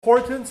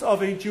importance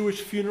of a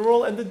Jewish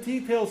funeral and the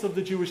details of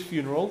the Jewish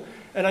funeral.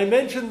 And I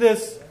mentioned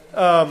this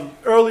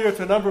earlier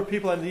to a number of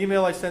people in the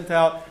email I sent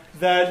out,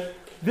 that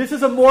this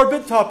is a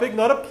morbid topic,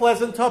 not a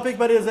pleasant topic,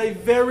 but it is a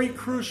very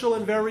crucial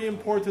and very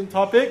important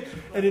topic,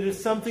 and it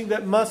is something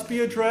that must be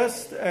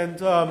addressed.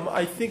 And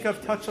I think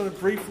I've touched on it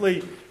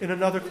briefly in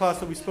another class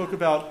that we spoke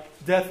about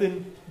death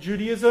in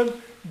Judaism,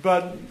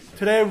 but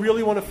today I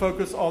really want to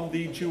focus on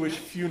the Jewish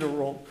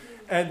funeral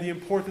and the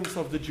importance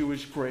of the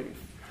Jewish grave.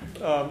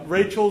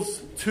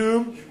 Rachel's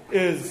tomb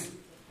is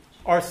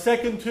our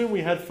second tomb.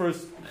 We had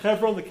first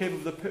Hebron, the cave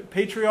of the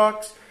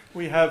patriarchs.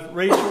 We have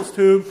Rachel's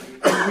tomb,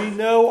 and we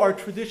know our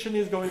tradition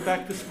is, going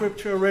back to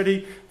scripture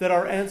already, that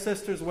our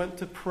ancestors went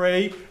to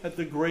pray at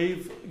the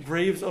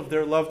graves of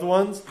their loved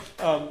ones,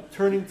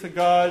 turning to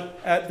God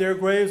at their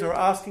graves, or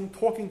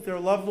talking to their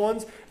loved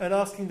ones, and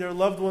asking their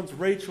loved ones,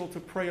 Rachel,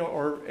 to pray,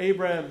 or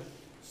Abraham,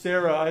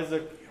 Sarah,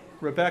 Isaac,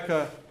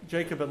 Rebecca,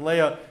 Jacob, and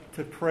Leah,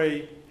 to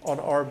pray on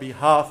our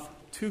behalf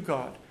to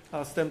God.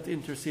 Ask them to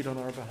intercede on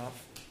our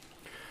behalf.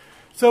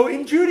 So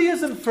in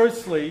Judaism,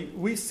 firstly,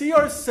 we see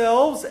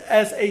ourselves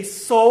as a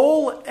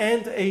soul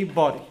and a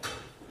body.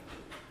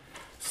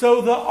 So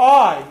the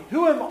I,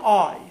 who am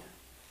I?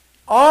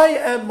 I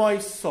am my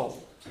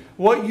soul.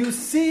 What you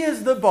see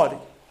is the body.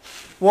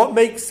 What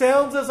makes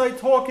sounds as I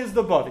talk is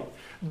the body.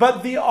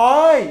 But the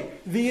I,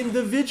 the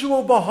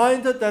individual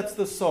behind it, that's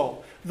the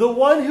soul. The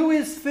one who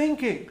is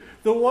thinking,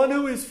 the one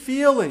who is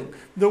feeling,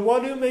 the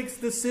one who makes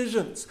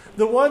decisions,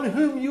 the one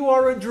whom you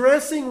are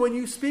addressing when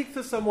you speak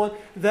to someone,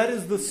 that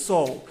is the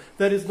soul.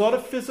 That is not a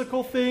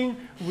physical thing.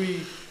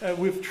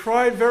 We've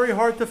tried very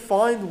hard to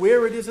find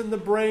where it is in the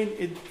brain.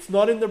 It's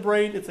not in the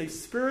brain. It's a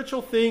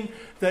spiritual thing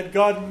that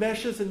God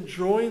meshes and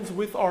joins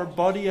with our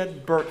body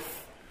at birth.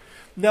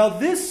 Now,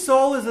 this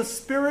soul is a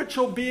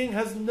spiritual being,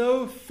 has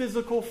no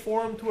physical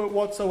form to it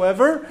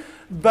whatsoever,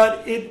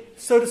 but it,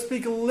 so to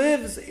speak,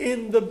 lives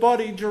in the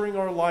body during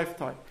our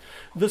lifetime.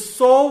 The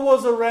soul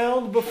was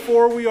around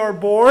before we are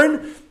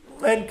born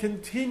and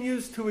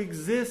continues to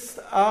exist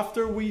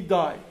after we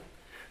die.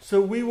 So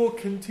we will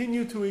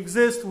continue to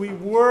exist. We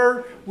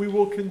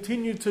will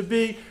continue to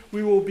be.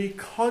 We will be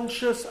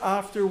conscious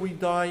after we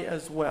die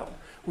as well.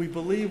 We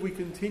believe we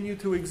continue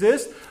to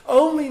exist,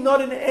 only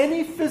not in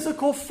any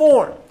physical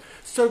form.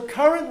 So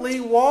currently,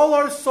 while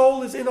our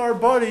soul is in our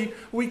body,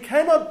 we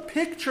cannot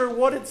picture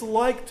what it's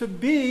like to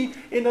be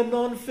in a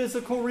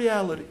non-physical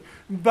reality.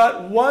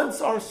 But once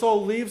our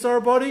soul leaves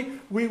our body,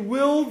 we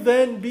will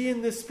then be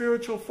in this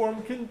spiritual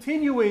form,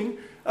 continuing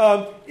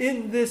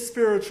in this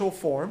spiritual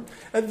form.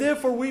 And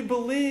therefore we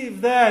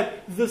believe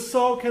that the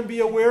soul can be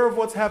aware of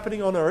what's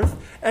happening on earth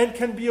and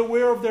can be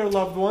aware of their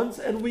loved ones,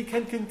 and we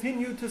can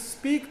continue to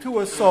speak to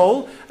a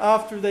soul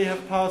after they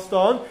have passed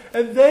on,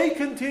 and they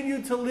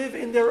continue to live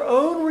in their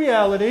own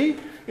reality,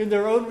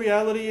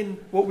 in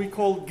what we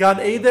call Gan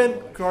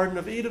Eden, Garden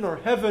of Eden, or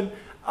heaven,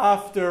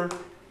 after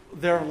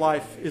their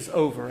life is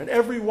over. And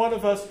every one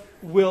of us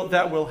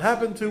that will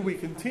happen to. We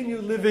continue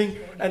living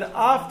an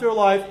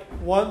afterlife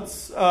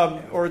once,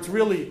 or it's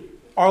really,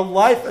 our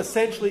life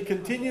essentially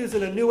continues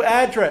in a new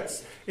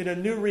address, in a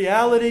new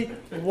reality,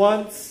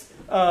 once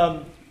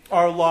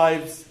our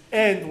lives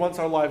end, once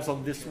our lives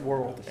on this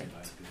world end.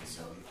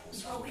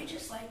 So are we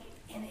just like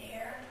in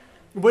air?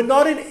 We're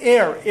not in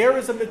air. Air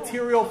is a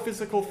material,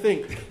 physical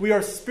thing. We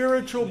are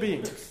spiritual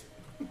beings.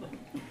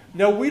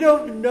 Now, we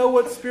don't know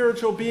what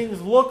spiritual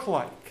beings look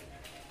like.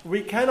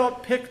 We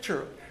cannot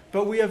picture it,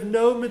 but we have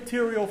no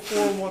material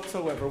form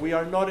whatsoever. We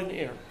are not in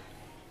air.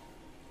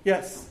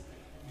 Yes?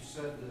 You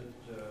said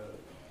that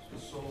the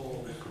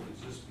soul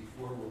exists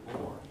before we're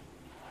born.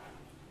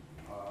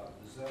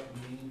 Does that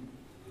mean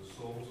the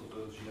souls of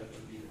those yet to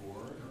be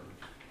born?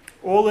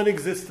 Or? All in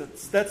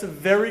existence. That's a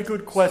very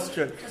good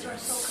question.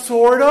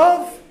 Sort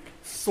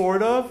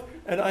of.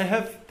 And I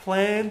have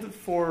planned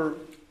for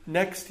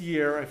next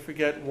year, I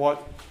forget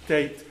what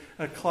date,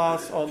 a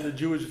class on the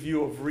Jewish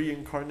view of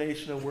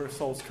reincarnation and where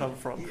souls come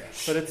from.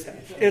 Yes. But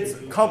it's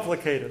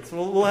complicated,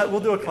 so we'll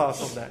do a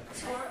class on that.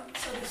 So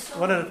the soul,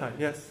 one at a time.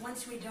 Yes.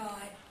 Once we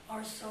die,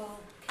 our soul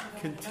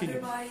can go continue.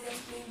 In another body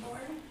that's being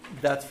born.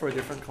 That's for a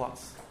different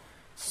class.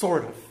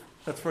 Sort of.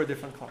 That's for a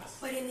different class.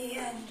 But in the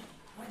end,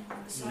 when the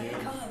Messiah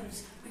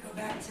comes, we go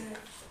back to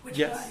which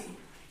yes.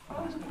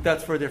 body?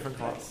 That's for a different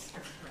class.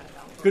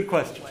 Good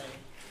question.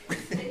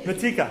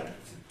 Matika.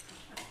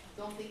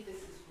 Don't think this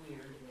is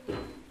weird,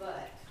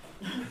 but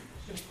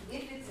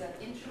if it's an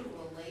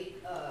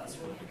interreligious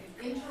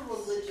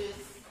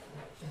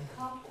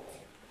couple,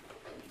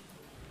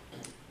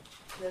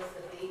 does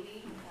the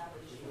baby have a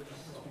Jewish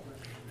soul?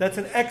 That's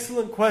an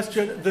excellent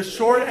question. The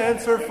short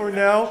answer for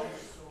now,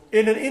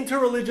 in an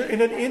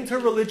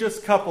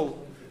interreligious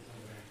couple,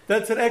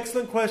 that's an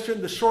excellent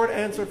question. The short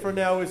answer for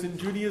now is in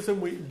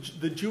Judaism,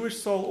 the Jewish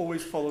soul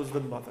always follows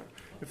the mother.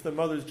 If the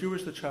mother is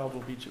Jewish, the child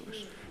will be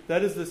Jewish.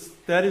 That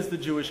is the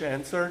Jewish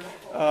answer.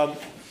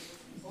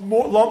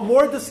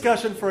 More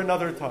discussion for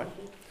another time.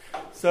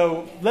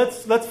 So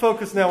let's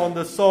focus now on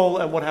the soul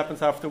and what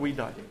happens after we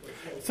die.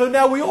 So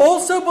now we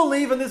also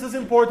believe, and this is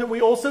important,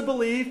 we also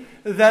believe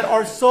that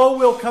our soul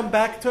will come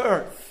back to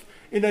earth.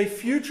 In a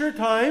future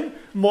time,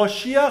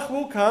 Moshiach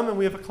will come, and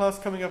we have a class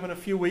coming up in a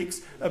few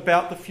weeks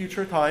about the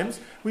future times.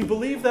 We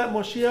believe that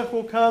Moshiach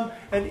will come,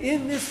 and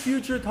in this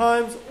future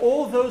times,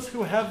 all those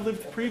who have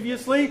lived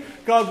previously,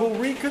 God will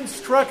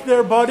reconstruct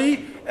their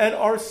body, and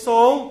our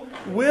soul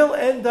will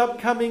end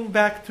up coming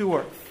back to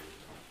earth.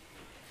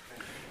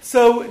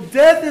 So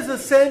death is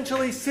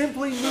essentially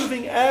simply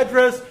moving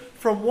address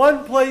from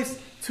one place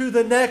to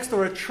the next,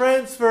 or a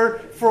transfer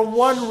from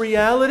one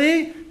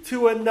reality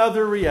to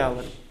another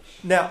reality.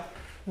 Now,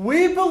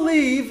 we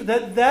believe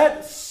that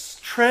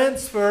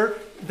transfer,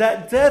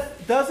 that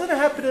death doesn't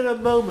happen in a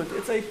moment.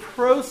 It's a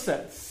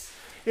process.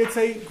 It's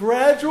a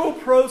gradual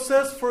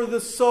process for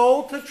the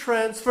soul to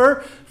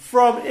transfer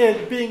from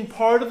it being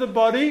part of the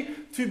body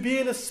to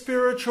being a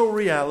spiritual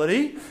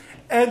reality.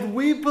 And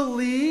we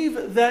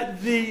believe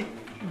that the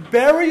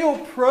burial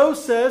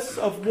process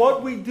of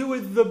what we do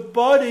with the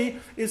body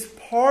is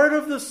part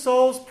of the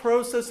soul's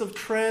process of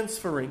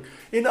transferring.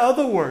 In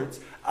other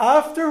words,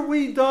 after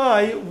we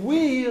die,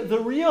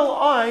 the real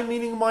I,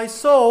 meaning my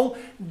soul,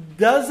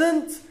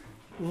 doesn't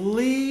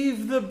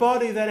leave the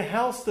body that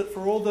housed it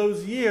for all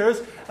those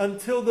years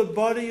until the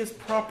body is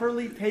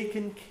properly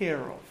taken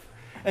care of.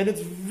 And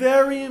it's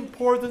very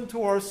important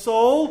to our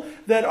soul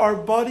that our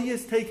body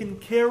is taken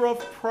care of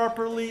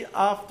properly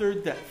after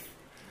death.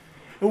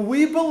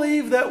 We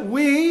believe that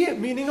we,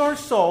 meaning our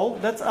soul,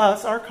 that's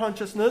us, our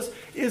consciousness,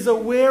 is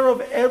aware of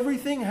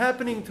everything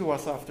happening to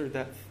us after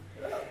death.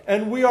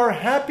 And we are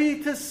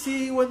happy to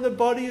see when the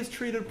body is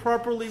treated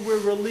properly, we're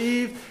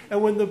relieved,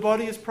 and when the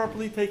body is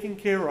properly taken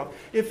care of.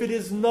 If it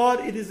is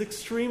not, it is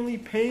extremely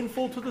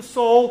painful to the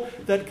soul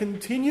that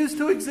continues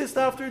to exist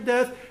after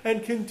death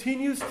and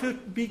continues to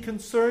be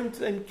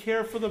concerned and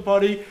care for the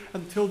body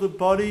until the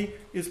body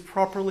is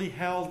properly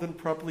housed and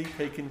properly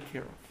taken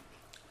care of.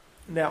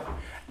 Now,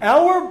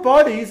 our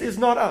bodies is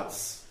not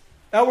us.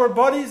 Our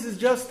bodies is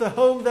just the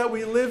home that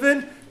we live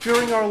in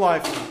during our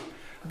lifetime.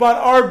 But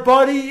our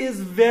body is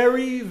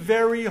very,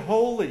 very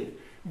holy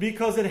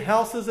because it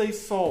houses a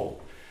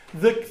soul.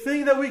 The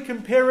thing that we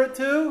compare it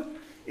to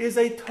is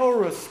a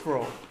Torah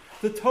scroll.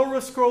 The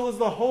Torah scroll is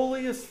the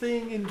holiest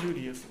thing in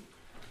Judaism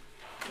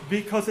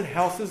because it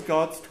houses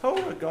God's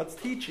Torah, God's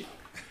teaching.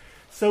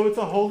 So it's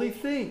a holy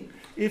thing.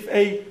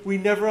 We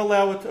never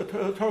allow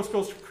a Torah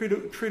scroll to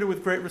be treated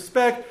with great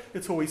respect.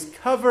 It's always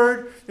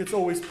covered. It's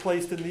always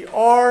placed in the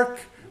ark.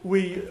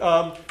 We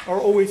are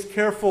always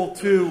careful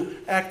to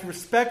act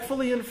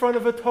respectfully in front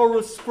of a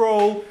Torah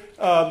scroll.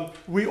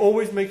 We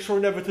always make sure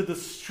never to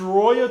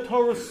destroy a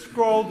Torah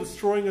scroll.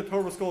 Destroying a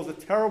Torah scroll is a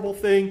terrible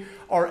thing.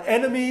 Our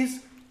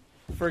enemies,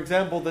 for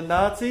example, the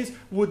Nazis,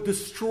 would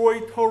destroy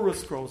Torah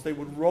scrolls. They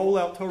would roll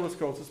out Torah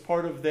scrolls as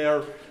part of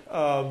their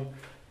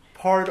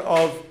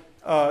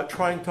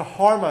trying to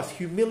harm us,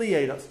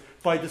 humiliate us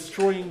by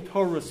destroying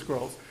Torah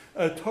scrolls.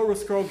 A Torah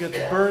scroll gets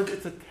burned.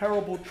 It's a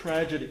terrible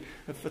tragedy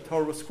if a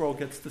Torah scroll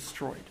gets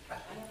destroyed. I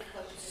have a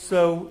question.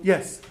 So,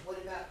 yes.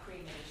 What about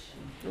cremation?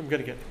 I'm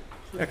going to get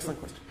there. Excellent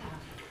question.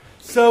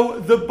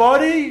 So, the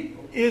body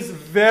is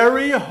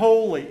very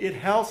holy. It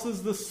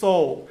houses the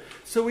soul.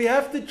 So we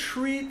have to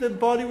treat the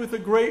body with the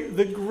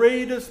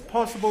greatest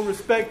possible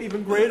respect,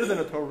 even greater than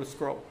a Torah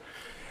scroll.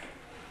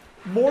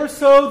 More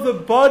so, the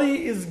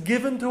body is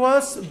given to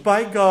us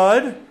by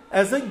God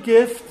as a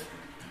gift.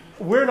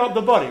 We're not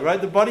the body, right?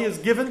 The body is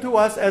given to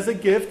us as a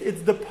gift.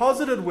 It's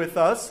deposited with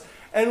us,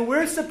 and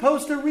we're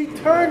supposed to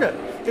return it.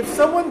 If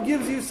someone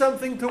gives you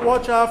something to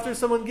watch after,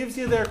 someone gives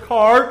you their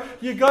car,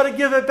 you got to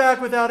give it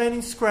back without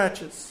any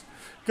scratches.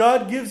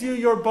 God gives you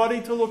your body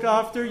to look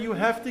after, you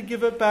have to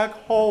give it back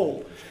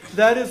whole.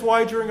 That is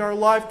why during our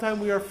lifetime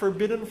we are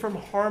forbidden from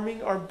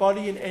harming our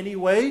body in any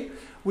way.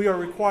 We are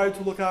required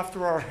to look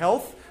after our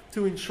health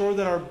to ensure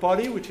that our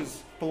body, which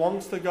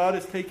belongs to God,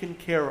 is taken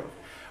care of.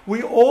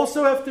 We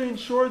also have to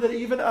ensure that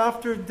even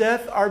after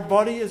death, our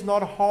body is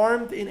not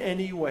harmed in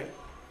any way.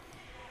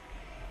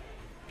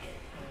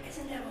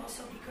 Isn't that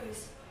also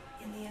because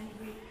in the end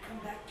we come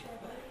back to our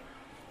body?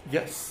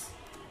 Yes.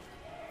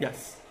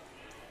 Yes.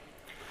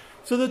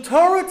 So the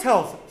Torah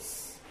tells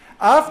us,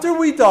 after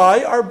we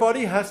die, our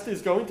body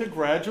is going to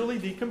gradually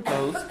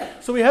decompose,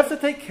 so we have to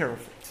take care of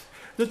it.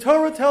 The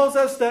Torah tells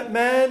us that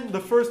the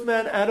first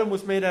man, Adam,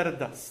 was made out of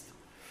dust.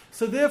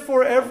 So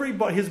therefore,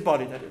 his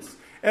body, that is,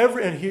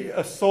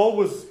 a soul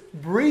was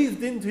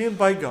breathed into him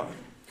by God.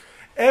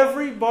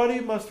 Everybody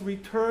must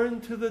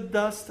return to the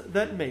dust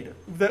that made it,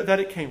 that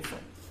it came from.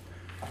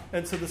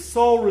 And so the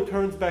soul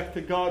returns back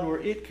to God where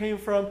it came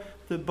from.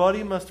 The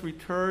body must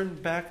return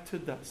back to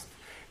dust.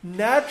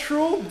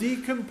 Natural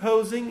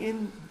decomposing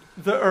in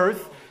the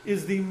earth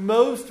is the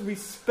most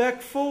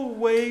respectful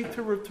way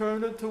to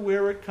return it to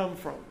where it come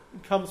from.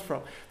 comes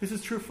from. This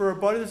is true for a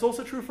body. This is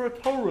also true for a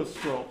Torah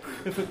scroll.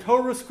 If a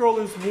Torah scroll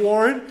is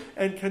worn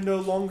and can no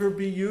longer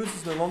be used,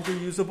 is no longer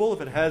usable,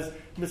 if it has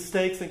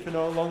mistakes and can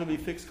no longer be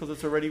fixed because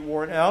it's already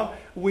worn out,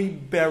 we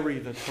bury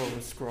the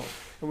Torah scroll.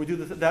 And we do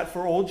that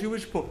for all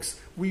Jewish books.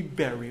 We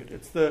bury it.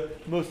 It's the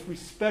most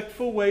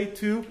respectful way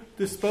to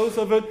dispose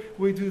of it.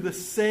 We do the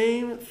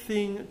same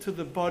thing to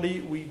the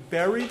body. We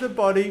bury the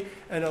body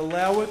and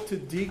allow it to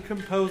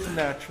decompose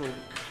naturally.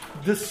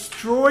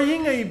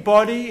 Destroying a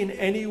body in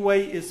any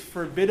way is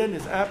forbidden,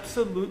 is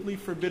absolutely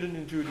forbidden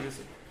in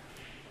Judaism.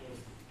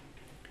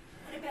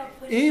 What about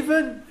putting it in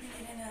a...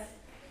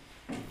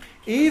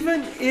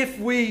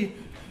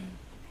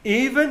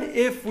 Even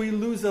if we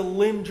lose a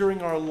limb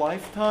during our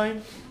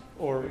lifetime,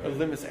 or a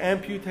limb is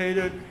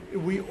amputated,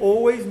 we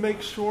always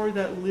make sure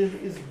that limb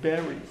is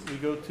buried. We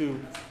go to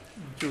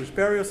Jewish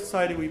Burial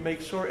Society, we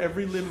make sure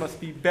every limb must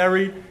be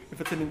buried.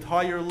 If it's an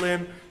entire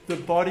limb, the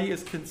body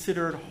is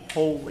considered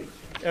holy.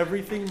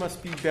 Everything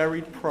must be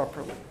buried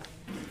properly.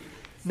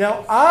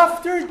 Now,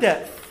 after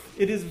death,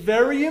 it is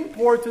very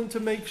important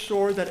to make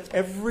sure that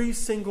every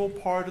single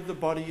part of the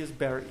body is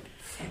buried.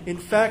 In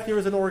fact, there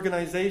is an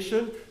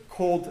organization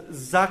called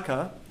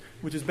Zaka,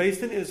 which is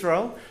based in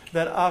Israel,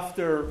 that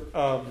after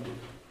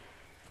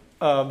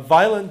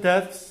violent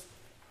deaths,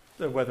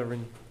 whether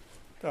in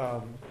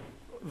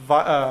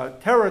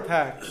terror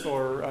attacks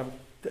or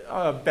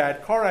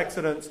bad car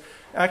accidents,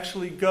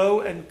 actually go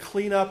and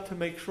clean up to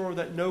make sure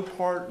that no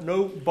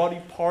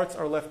body parts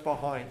are left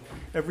behind.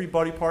 Every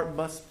body part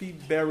must be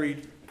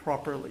buried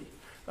properly.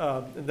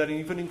 And that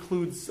even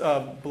includes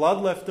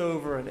blood left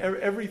over, and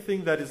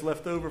everything that is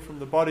left over from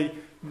the body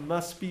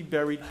must be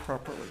buried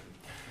properly.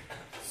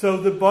 So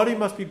the body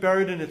must be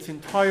buried in its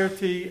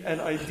entirety,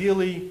 and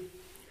ideally,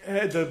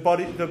 the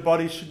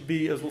body should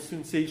be, as we'll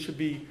soon see, should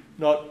be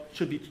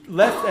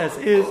left as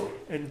is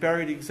and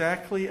buried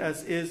exactly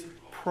as is,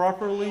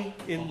 properly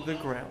in the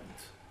ground.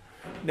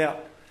 Now,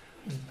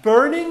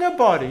 burning a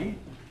body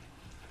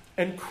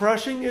and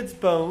crushing its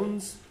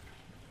bones,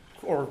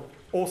 or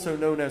also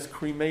known as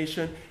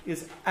cremation,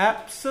 is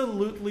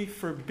absolutely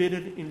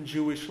forbidden in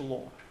Jewish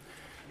law.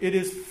 It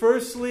is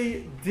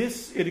firstly,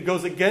 it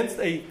goes against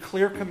a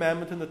clear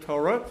commandment in the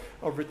Torah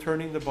of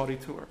returning the body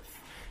to earth.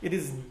 It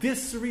is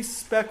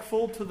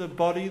disrespectful to the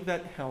body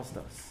that housed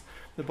us.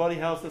 The body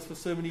housed us for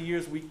so many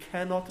years, we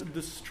cannot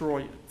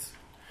destroy it.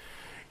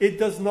 It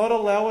does not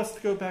allow us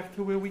to go back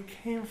to where we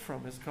came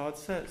from, as God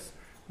says.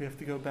 We have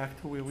to go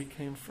back to where we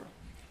came from.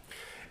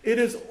 It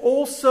is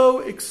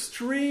also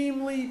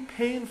extremely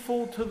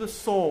painful to the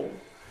soul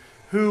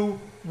who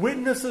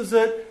witnesses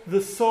it.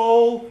 The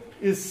soul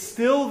is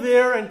still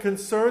there and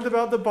concerned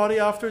about the body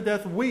after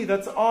death.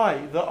 That's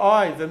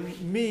the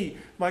me.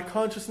 My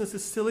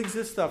consciousness still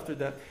exists after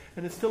death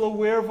and is still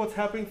aware of what's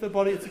happening to the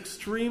body. It's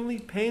extremely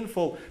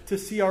painful to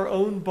see our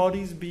own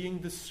bodies being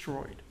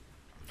destroyed.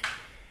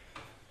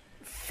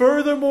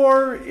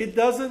 Furthermore, it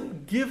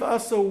doesn't give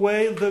us a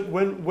way that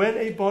when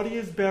a body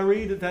is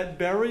buried, that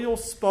burial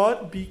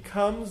spot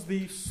becomes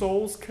the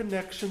soul's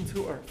connection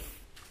to earth.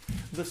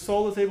 The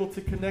soul is able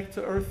to connect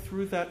to earth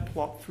through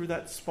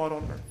that spot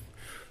on earth.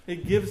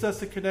 It gives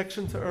us a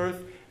connection to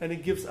earth, and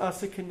it gives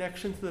us a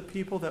connection to the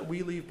people that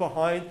we leave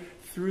behind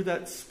through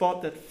that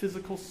spot, that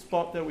physical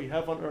spot that we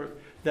have on earth.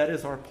 That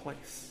is our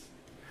place.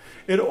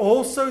 It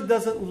also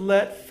doesn't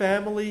let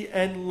family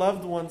and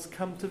loved ones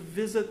come to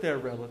visit their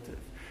relative.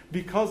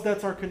 Because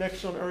that's our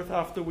connection on earth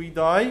after we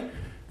die,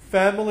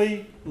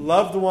 family,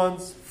 loved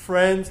ones,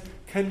 friends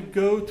can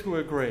go to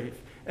a grave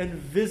and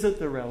visit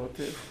the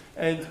relative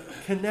and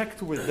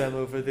connect with them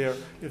over there.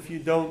 If you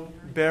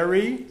don't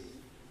bury,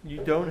 you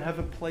don't have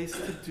a place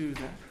to do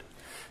that.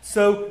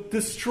 So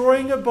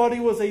destroying a body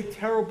was a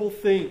terrible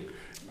thing.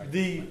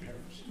 The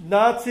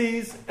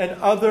Nazis and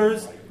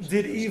others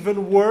did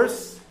even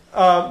worse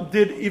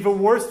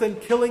than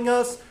killing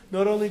us.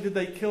 Not only did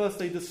they kill us,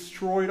 they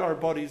destroyed our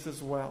bodies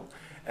as well.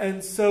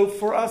 And so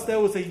for us,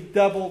 that was a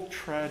double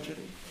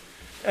tragedy.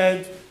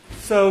 And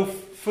so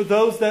for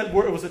those it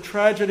was a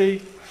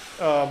tragedy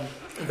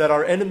that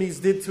our enemies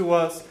did to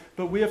us,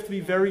 but we have to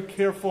be very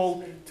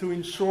careful to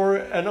ensure,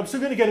 and I'm still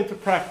going to get into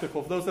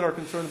practical. For those that are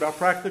concerned about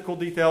practical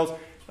details,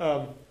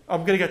 I'm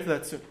going to get to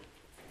that soon.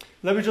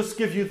 Let me just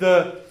give you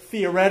the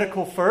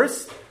theoretical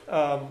first,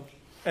 and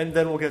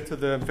then we'll get to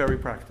the very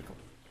practical.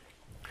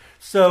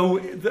 So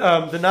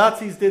the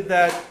Nazis did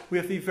that. We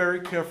have to be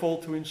very careful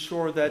to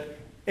ensure that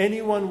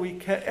anyone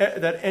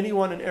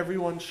and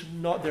everyone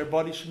their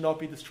body should not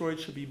be destroyed,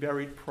 should be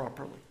buried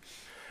properly.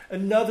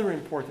 Another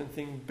important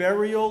thing,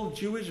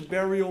 Jewish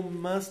burial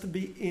must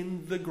be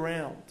in the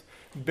ground.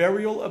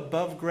 Burial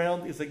above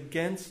ground is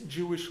against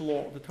Jewish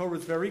law. The Torah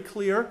is very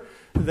clear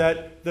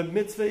that the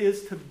mitzvah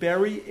is to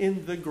bury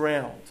in the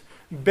ground.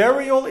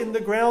 Burial in the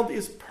ground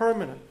is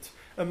permanent.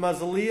 A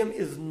mausoleum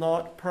is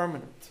not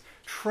permanent.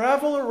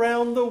 Travel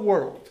around the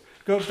world.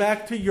 Go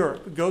back to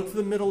Europe, go to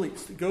the Middle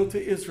East, go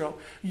to Israel.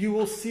 You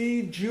will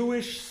see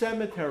Jewish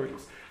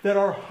cemeteries that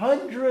are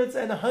hundreds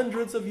and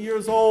hundreds of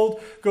years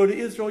old. Go to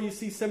Israel, you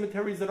see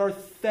cemeteries that are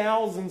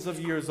thousands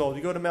of years old.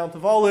 You go to Mount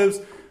of Olives,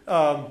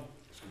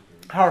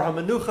 Har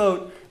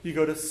HaMenuchot, you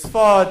go to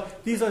Sfad.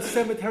 These are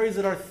cemeteries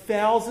that are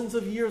thousands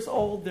of years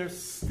old. They're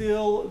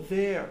still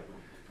there.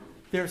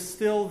 They're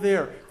still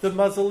there. The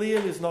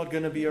mausoleum is not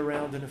going to be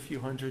around in a few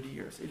hundred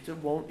years. It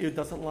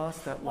doesn't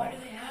last that long. Why do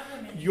they have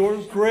them in Your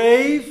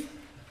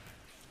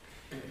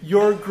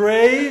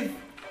grave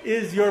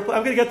is your...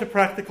 I'm going to get to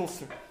practical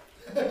soon.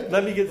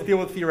 Let me deal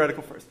with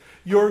theoretical first.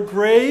 Your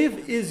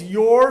grave is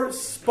your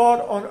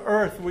spot on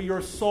earth where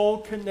your soul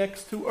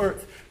connects to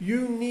earth.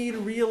 You need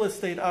real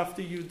estate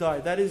after you die.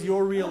 That is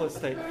your real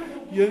estate.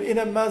 In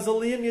a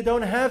mausoleum, you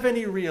don't have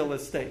any real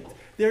estate.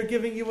 They're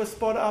giving you a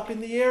spot up in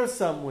the air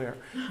somewhere.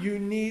 You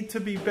need to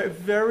be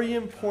very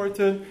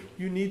important.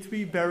 You need to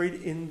be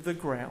buried in the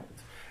ground.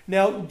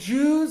 Now,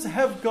 Jews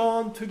have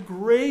gone to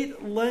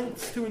great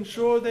lengths to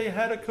ensure they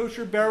had a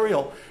kosher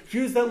burial.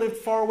 Jews that lived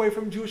far away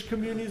from Jewish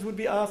communities would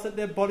be asked that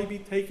their body be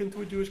taken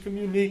to a Jewish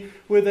community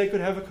where they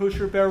could have a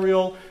kosher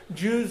burial.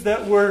 Jews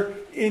that were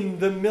in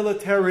the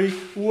military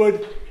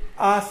would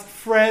ask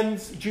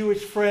friends,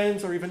 Jewish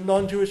friends or even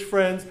non-Jewish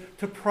friends,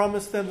 to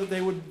promise them that they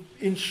would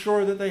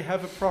ensure that they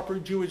have a proper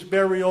Jewish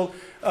burial.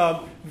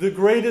 The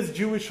greatest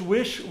Jewish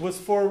wish was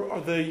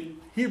for, the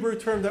Hebrew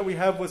term that we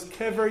have was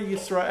Kever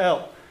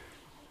Yisrael.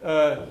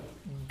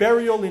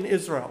 Burial in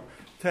Israel.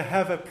 To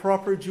have a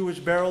proper Jewish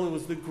burial, it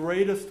was the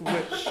greatest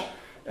wish.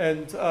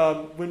 And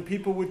when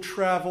people would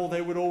travel,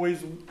 they would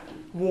always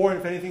warn,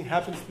 if anything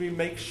happens to me,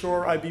 make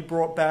sure I be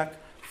brought back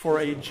for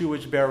a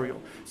Jewish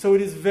burial. So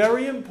it is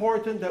very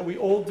important that we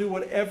all do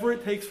whatever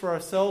it takes for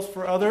ourselves,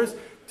 for others,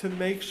 to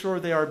make sure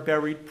they are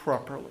buried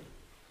properly.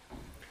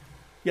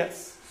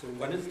 Yes? So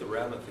what is the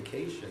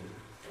ramification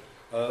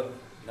of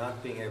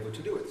not being able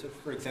to do it? So,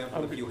 for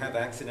example, if you have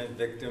accident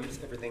victims,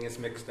 everything is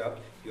mixed up.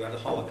 You have the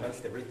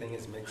Holocaust, everything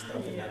is mixed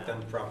up and not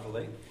done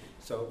properly.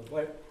 So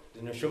what?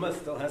 The neshama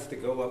still has to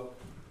go up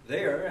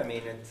there. I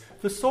mean, it's...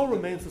 The soul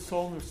remains the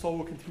soul, and the soul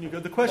will continue to go.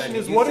 The question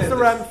is, what is the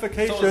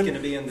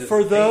ramification for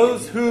for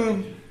those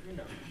whom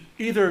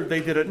either they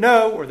didn't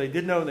know, or they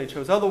did know and they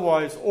chose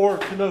otherwise, or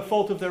to no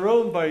fault of their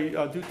own by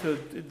due to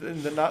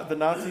the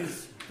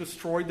Nazis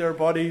destroyed their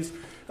bodies?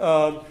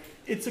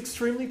 It's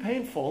extremely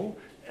painful.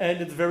 And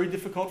it's very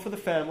difficult for the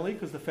family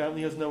because the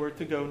family has nowhere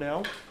to go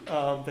now.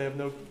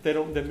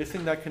 They're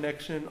missing that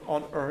connection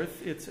on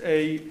earth. It's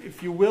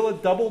if you will, a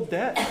double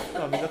death.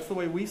 I mean, that's the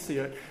way we see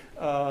it.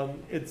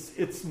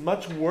 It's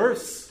much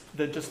worse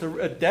than just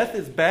a death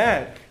is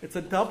bad. It's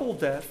a double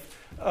death.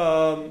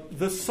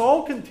 The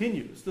soul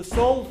continues. The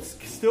soul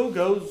still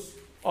goes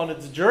on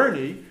its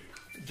journey,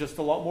 just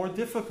a lot more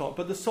difficult.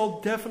 But the soul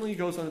definitely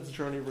goes on its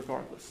journey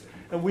regardless.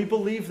 And we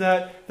believe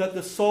that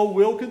the soul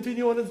will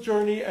continue on its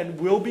journey and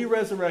will be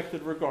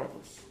resurrected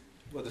regardless.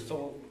 Well, the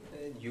soul,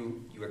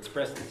 you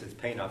express this as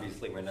pain,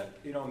 obviously.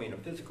 You don't mean a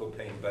physical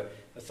pain, but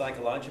a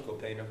psychological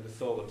pain of the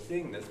soul of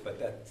seeing this, but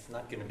that's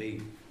not going to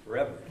be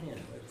forever.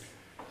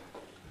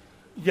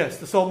 Yes,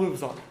 the soul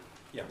moves on.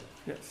 Yeah.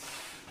 Yes.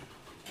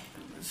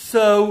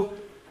 So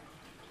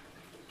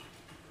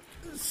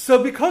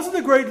because of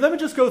let me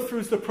just go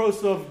through the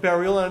process of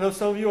burial. And I know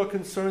some of you are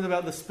concerned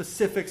about the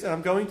specifics, and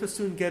I'm going to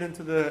soon get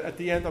into at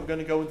the end, I'm going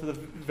to go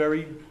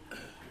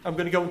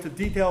into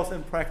details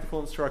and practical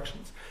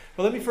instructions.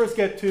 But let me first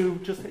get to,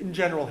 just in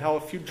general, how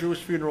a Jewish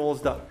funeral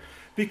is done.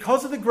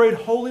 Because of the great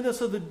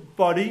holiness of the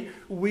body,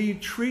 we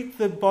treat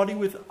the body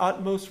with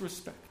utmost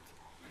respect.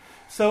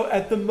 So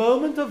at the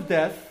moment of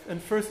death,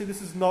 and firstly,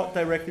 this is not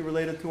directly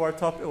related to our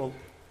topic, well,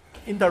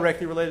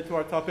 indirectly related to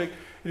our topic,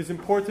 it is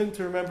important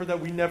to remember that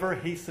we never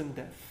hasten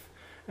death.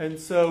 And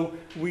so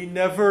we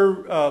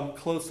never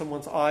close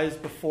someone's eyes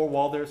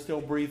while they're still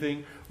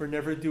breathing, or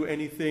never do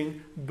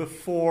anything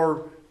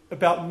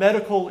about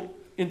medical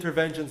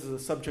interventions as a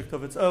subject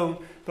of its own,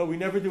 but we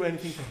never do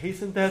anything to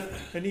hasten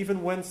death. And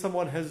even when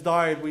someone has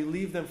died, we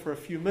leave them for a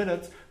few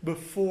minutes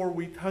before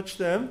we touch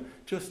them,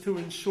 just to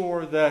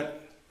ensure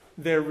that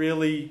we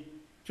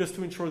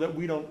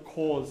don't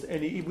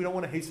we don't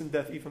want to hasten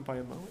death even by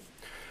a moment.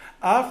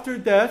 After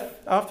death,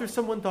 after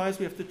someone dies,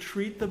 we have to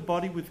treat the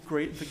body with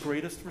the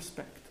greatest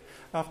respect.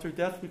 After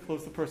death, we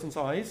close the person's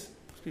eyes,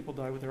 because people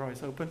die with their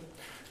eyes open.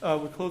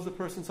 We close the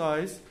person's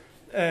eyes,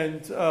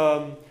 and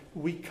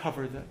we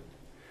cover them.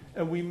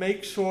 And we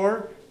make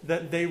sure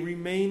that they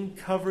remain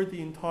covered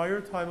the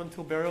entire time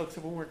until burial,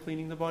 except when we're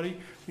cleaning the body.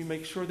 We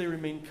make sure they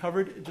remain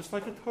covered, just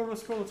like a Torah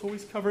scroll, it's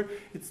always covered.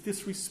 It's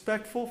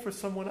disrespectful for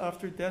someone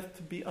after death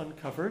to be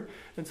uncovered,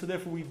 and so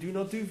therefore we do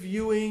not do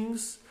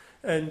viewings,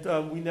 and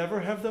we never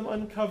have them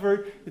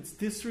uncovered. It's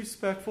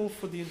disrespectful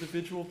for the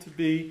individual to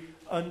be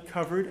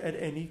uncovered at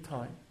any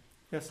time.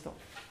 Yes, Don?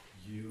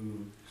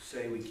 You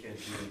say we can't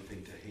do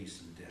anything to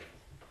hasten death.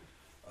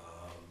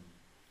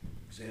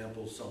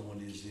 Example,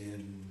 someone is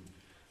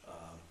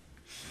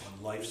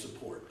on life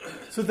support.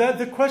 So that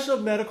the question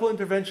of medical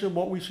intervention,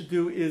 what we should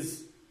do,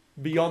 is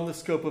beyond the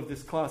scope of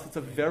this class. It's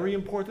a very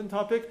important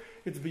topic.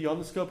 It's beyond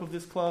the scope of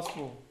this class.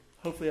 We'll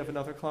hopefully have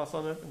another class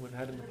on it, and we've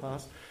had in the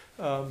past.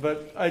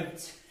 But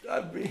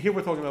here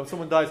we're talking about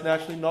someone dies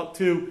naturally, not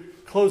to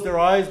close their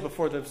eyes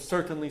before they've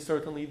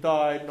certainly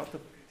died, not to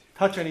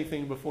touch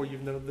anything before you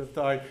know they've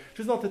died,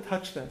 just not to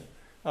touch them.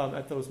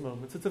 at those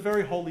moments. It's a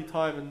very holy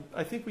time, and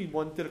I think we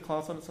did a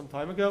class on it some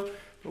time ago,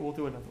 but we'll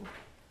do another one.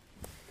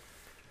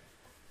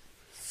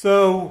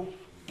 So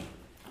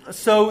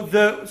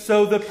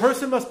the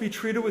person must be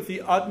treated with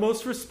the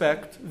utmost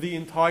respect the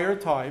entire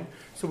time.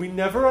 So we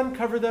never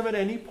uncover them at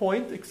any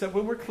point except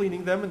when we're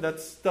cleaning them, and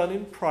that's done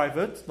in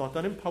private, not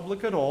done in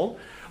public at all.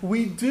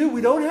 We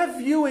don't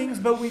have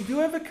viewings, but we do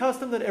have a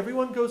custom that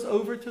everyone goes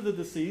over to the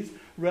deceased,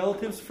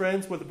 relatives,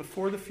 friends, whether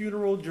before the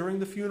funeral, during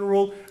the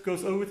funeral,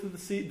 goes over to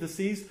the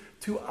deceased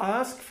to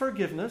ask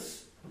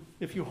forgiveness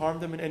if you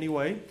harm them in any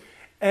way,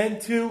 and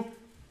to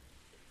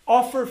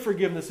offer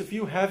forgiveness. If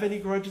you have any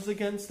grudges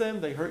against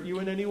them, they hurt you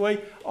in any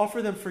way,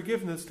 offer them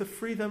forgiveness to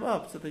free them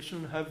up so they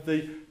shouldn't have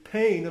the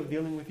pain of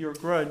dealing with your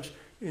grudge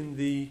in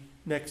the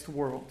next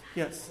world.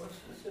 Yes? What's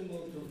the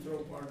symbol to throw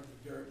part of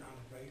the dirt on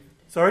the grave?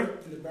 Sorry?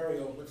 In the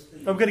burial, what's the...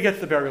 I'm going to get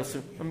to the burial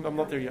soon. I'm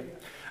not there yet.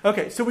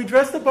 Okay, so we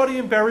dress the body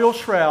in burial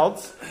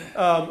shrouds,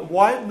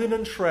 white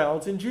linen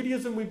shrouds. In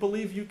Judaism, we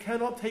believe you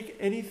cannot take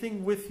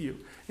anything with you.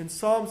 In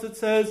Psalms, it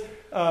says,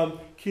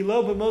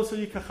 "Kilo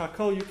b'moso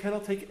yikachako," you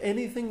cannot take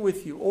anything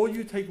with you. All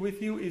you take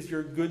with you is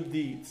your good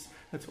deeds.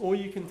 That's all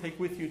you can take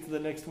with you to the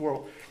next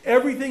world.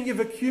 Everything you've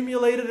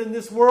accumulated in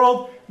this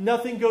world,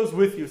 nothing goes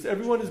with you. So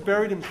everyone is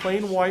buried in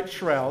plain white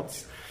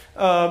shrouds.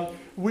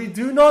 We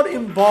do not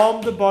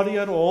embalm the body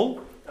at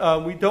all.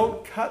 We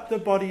don't cut the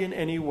body in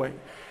any way.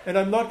 And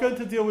I'm not going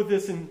to deal with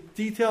this in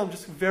detail.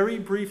 Just very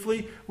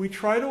briefly, we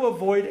try to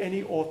avoid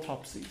any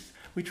autopsies.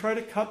 We try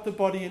to cut the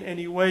body in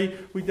any way.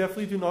 We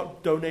definitely do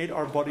not donate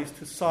our bodies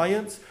to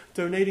science.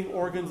 Donating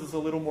organs is a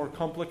little more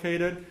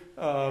complicated,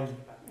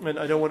 and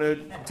I don't want to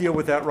deal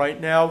with that right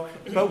now.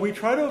 But we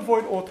try to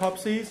avoid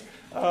autopsies.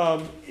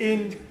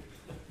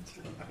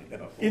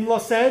 In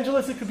Los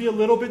Angeles, it could be a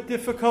little bit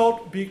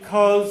difficult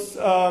because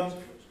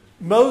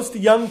most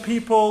young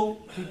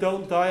people who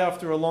don't die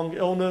after a long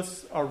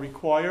illness are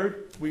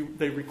required.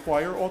 They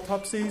require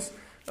autopsies.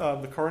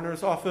 The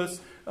coroner's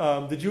office.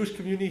 The Jewish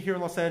community here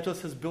in Los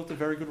Angeles has built a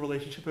very good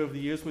relationship over the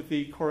years with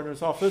the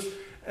coroner's office,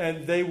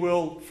 and they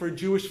will, for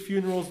Jewish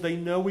funerals, they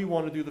know we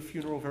want to do the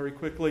funeral very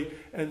quickly,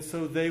 and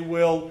so they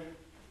will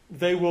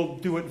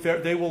do it.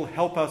 They will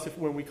help us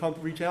when we come to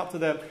reach out to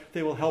them.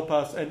 They will help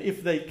us, and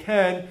if they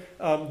can,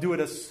 do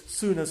it as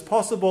soon as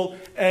possible.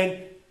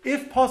 And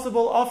if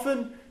possible,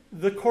 often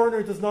the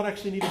coroner does not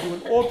actually need to do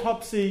an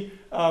autopsy.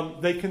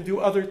 They can do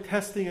other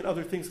testing and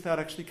other things without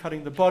actually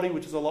cutting the body,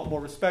 which is a lot more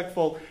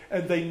respectful.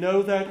 And they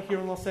know that here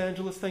in Los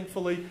Angeles,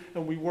 thankfully,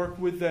 and we work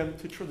with them,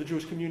 the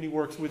Jewish community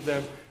works with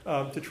them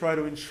to try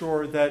to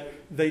ensure that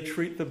they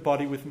treat the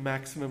body with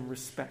maximum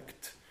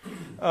respect.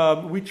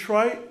 We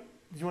try...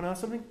 Do you want to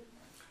ask something?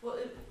 Well,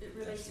 it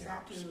relates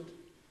back to just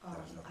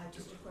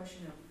a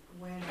question of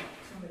when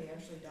somebody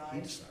actually dies. Are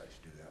you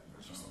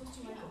supposed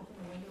to open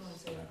the window and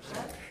say,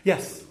 "What?"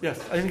 Yes.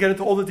 I didn't get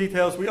into all the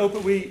details. We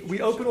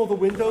open all the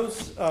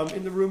windows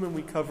in the room, and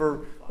we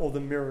cover all the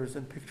mirrors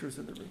and pictures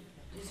in the room.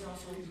 Is there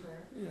also a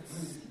prayer?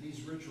 Yes.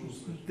 These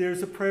rituals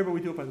There's a prayer, but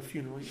we do it by the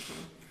funeral usually.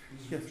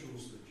 Yes.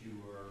 rituals that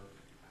you are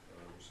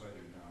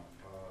reciting now,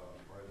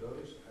 are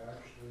those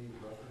actually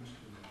referenced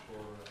in the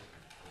Torah?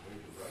 Are they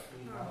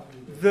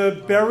directly?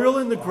 The burial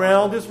in the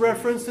ground is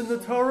referenced in the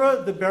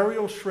Torah. The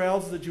burial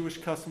shrouds is a Jewish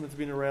custom that's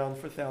been around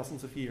for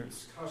thousands of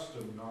years.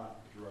 Custom,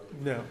 not directly.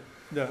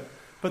 No.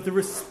 But the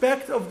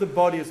respect of the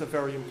body is a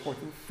very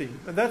important theme.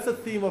 And that's the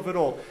theme of it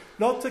all.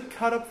 Not to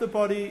cut up the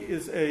body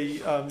is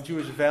a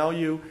Jewish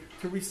value.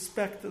 To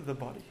respect the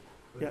body.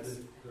 But Yes.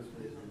 the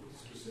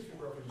specific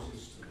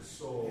references to the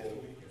soul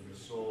and the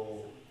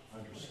soul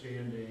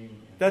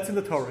understanding. That's in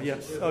the Torah,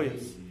 yes. Oh,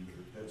 yes.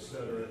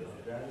 Etc.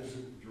 That is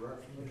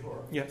direct from the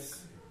Torah.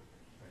 Yes.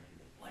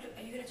 What,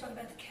 are you going to talk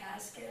about the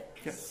casket?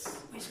 'Cause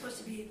Yes. we're supposed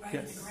to be right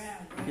in Yes. the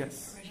ground, right?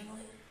 Yes.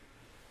 Originally?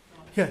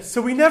 Yes.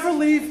 So we never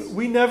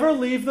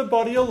leave the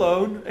body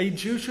alone. A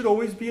Jew should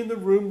always be in the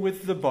room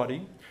with the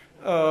body.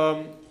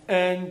 So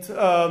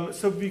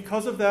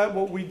because of that,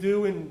 what we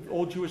do in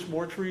all Jewish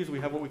mortuaries, we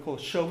have what we call a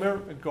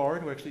shomer, a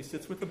guard who actually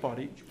sits with the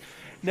body.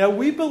 Now,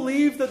 we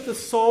believe that the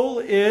soul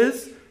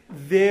is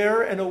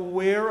there and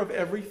aware of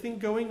everything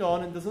going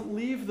on and doesn't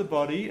leave the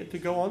body to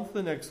go on to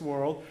the next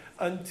world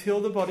until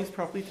the body's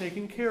properly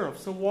taken care of.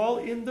 So while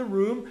in the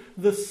room,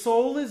 the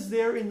soul is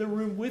there in the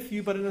room with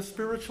you, but in a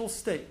spiritual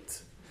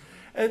state.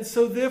 And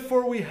so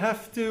therefore we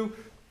have to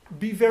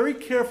be very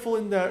careful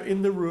in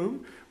the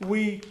room.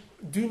 We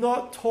do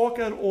not talk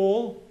at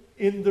all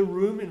in the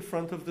room in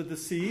front of the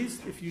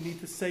deceased. If you need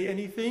to say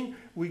anything,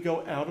 we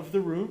go out of the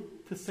room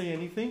to say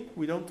anything.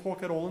 We don't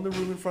talk at all in the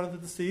room in front of the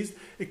deceased,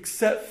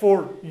 except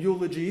for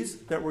eulogies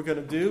that we're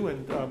going to do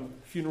and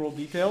funeral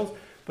details.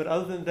 But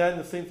other than that,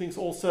 the same thing's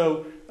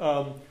also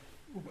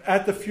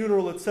at the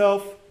funeral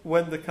itself,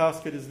 when the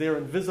casket is there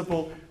and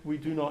visible, we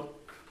do not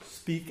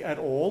speak at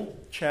all,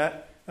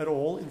 chat at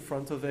all in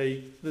front of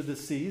the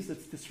deceased.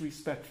 It's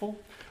disrespectful.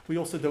 We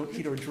also don't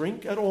eat or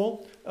drink at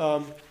all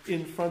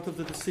in front of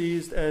the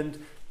deceased, and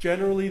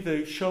generally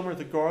the shomer,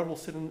 the guard, will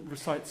sit and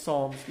recite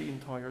psalms the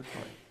entire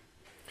time.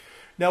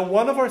 Now,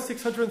 one of our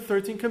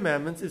 613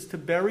 commandments is to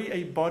bury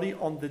a body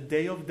on the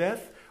day of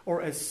death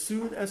or as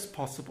soon as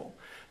possible.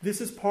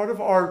 This is part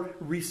of our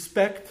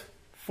respect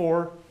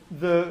for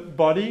the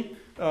body.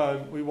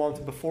 We want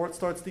it before it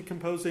starts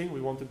decomposing.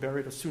 We want to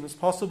bury it as soon as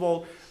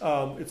possible.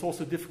 It's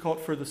also difficult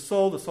for the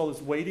soul. The soul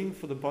is waiting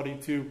for the body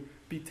to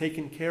be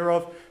taken care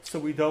of, so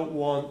we don't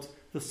want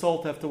the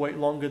soul to have to wait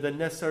longer than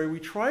necessary. We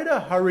try to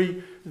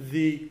hurry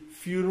the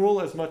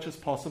funeral as much as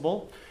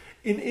possible.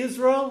 In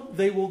Israel,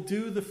 they will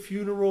do the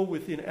funeral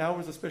within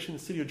hours, especially in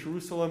the city of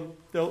Jerusalem.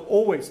 They'll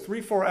always,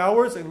 3-4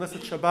 hours, unless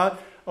it's Shabbat,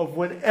 of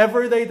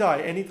whenever they die,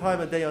 any time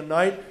of day or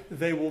night,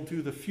 they will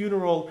do the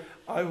funeral.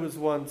 I was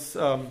once,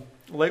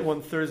 late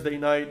one Thursday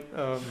night,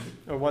 or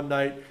one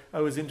night,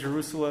 I was in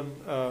Jerusalem,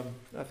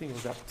 I think it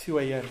was about 2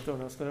 a.m., don't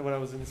know, when I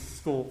was in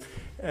school.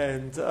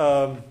 And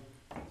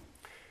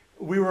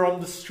we were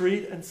on the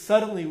street, and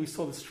suddenly we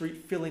saw the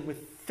street filling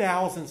with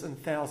thousands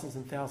and thousands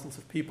and thousands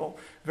of people.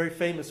 A very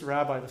famous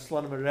rabbi, the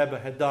Slonim Rebbe,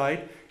 had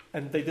died,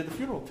 and they did the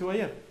funeral, 2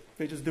 a.m.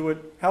 They just do it.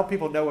 How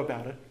people know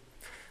about it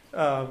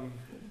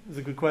is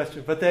a good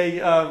question. But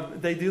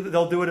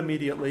they'll do it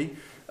immediately.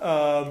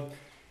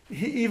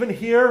 Even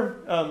here,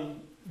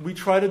 we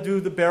try to do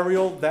the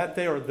burial that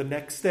day or the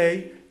next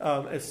day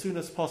as soon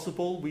as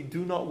possible. We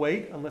do not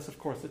wait, unless, of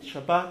course, it's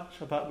Shabbat.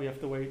 Shabbat, we have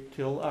to wait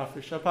till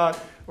after Shabbat,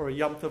 or a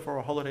Yom Tov or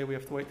a holiday, we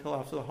have to wait till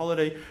after the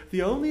holiday.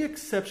 The only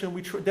exception,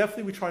 we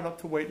try not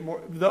to wait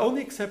more. The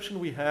only exception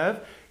we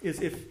have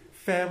is if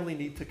family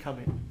need to come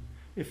in.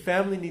 If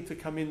family need to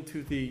come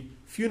into the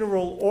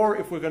funeral, or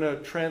if we're going to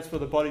transfer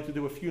the body to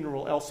do a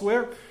funeral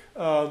elsewhere,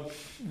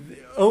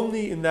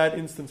 only in that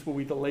instance will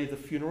we delay the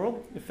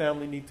funeral if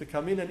family need to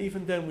come in, and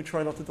even then we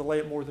try not to delay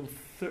it more than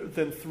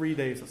 3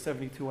 days or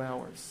 72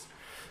 hours.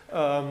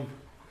 And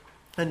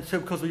so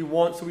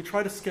we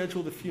try to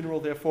schedule the funeral,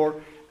 therefore,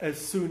 as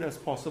soon as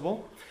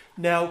possible.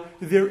 Now,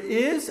 there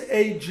is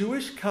a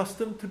Jewish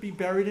custom to be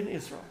buried in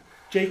Israel.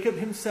 Jacob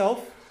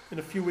himself, in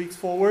a few weeks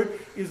forward,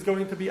 is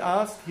going to be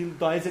asked. He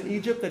dies in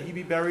Egypt, that he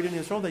be buried in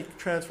Israel. They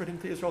transferred him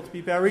to Israel to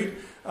be buried.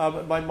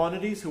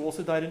 Maimonides, who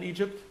also died in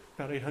Egypt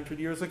about 800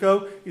 years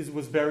ago,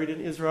 was buried in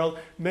Israel.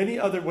 When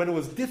it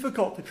was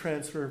difficult to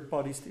transfer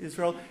bodies to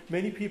Israel,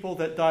 many people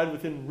that died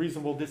within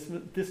reasonable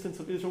distance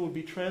of Israel would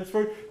be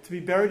transferred to be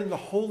buried in the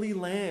Holy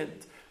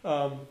Land.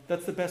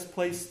 That's the best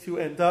place to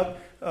end up.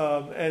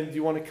 And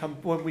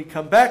when we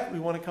come back, we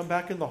want to come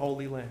back in the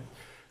Holy Land.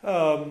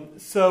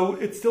 So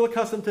it's still a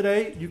custom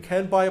today. You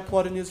can buy a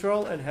plot in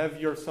Israel and have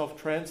yourself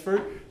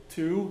transferred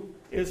to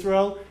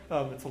Israel.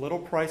 It's a little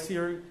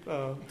pricier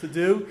to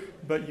do,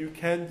 but you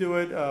can do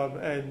it,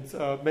 and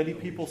many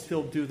people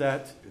still do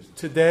that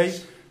today.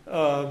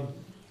 They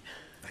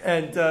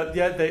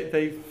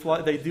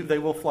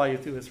will fly you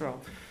to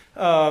Israel.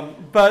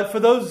 But for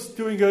those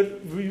doing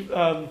it,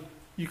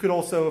 you could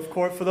also, of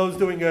course, for those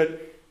doing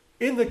it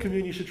in the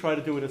community, you should try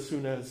to do it as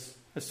soon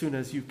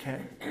as you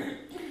can.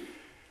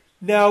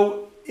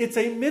 Now, it's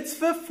a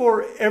mitzvah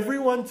for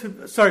everyone to.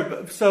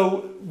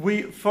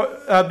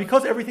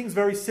 Because everything's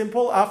very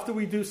simple. After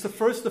we do, the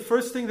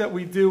first thing that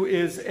we do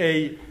is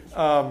a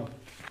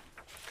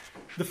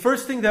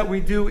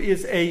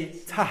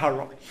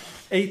tahara.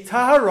 A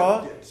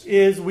tahara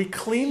is we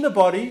clean the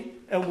body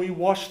and we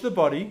wash the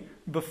body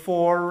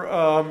before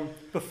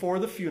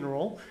the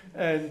funeral,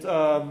 and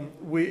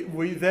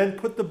we then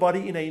put the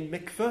body in a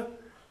mikveh,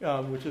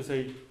 which is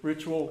a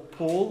ritual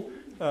pool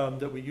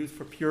that we use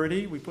for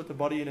purity. We put the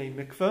body in a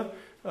mikveh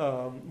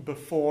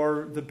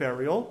before the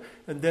burial,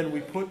 and then we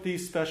put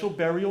these special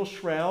burial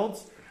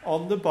shrouds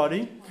on the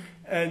body,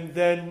 and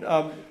then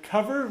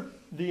cover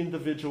the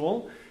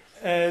individual.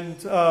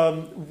 And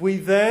we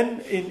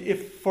then,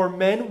 if for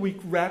men, we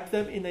wrap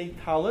them in a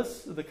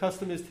talus. The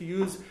custom is to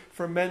use,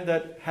 for men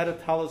that had a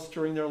talus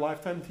during their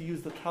lifetime, to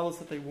use the talus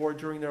that they wore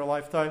during their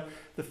lifetime.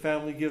 The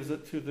family gives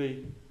it to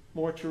the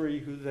mortuary,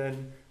 who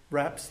then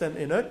wraps them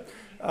in it.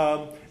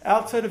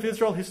 Outside of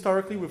Israel,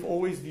 historically, we've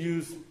always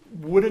used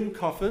wooden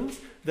coffins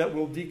that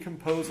will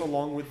decompose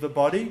along with the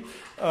body.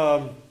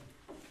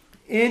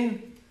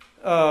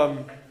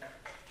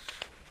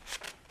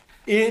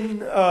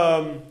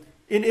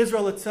 In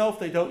Israel itself,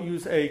 they don't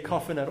use a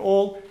coffin at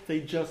all.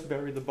 They just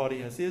bury the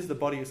body as is. The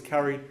body is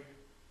carried,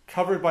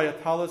 covered by a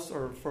talus,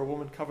 or for a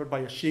woman, covered by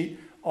a sheet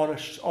on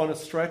a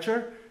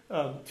stretcher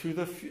at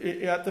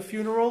the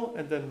funeral,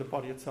 and then the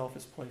body itself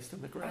is placed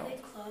in the ground. Are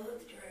they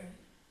clothed?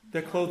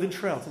 They're clothed in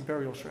shrouds, in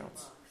burial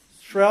shrouds.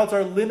 Shrouds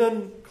are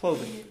linen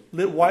clothing,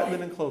 white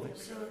linen clothing.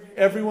 So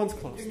Everyone's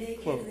they're clothed.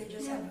 naked and they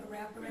just have a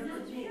wrap around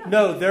them?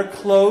 No, they're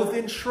clothed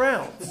in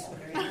shrouds,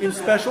 in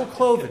special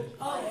clothing.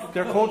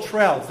 They're called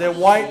shrouds. They're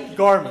white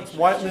garments,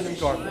 white linen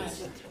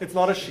garments. It's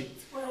not a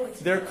sheet.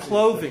 They're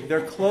clothing.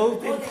 They're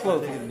clothed in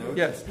clothing.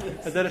 Yes,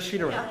 and then a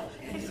sheet around.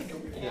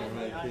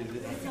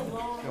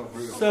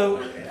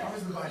 So,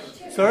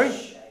 sorry?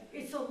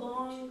 It's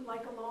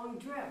like a long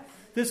dress.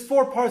 There's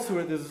 4 parts to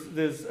it.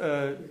 There's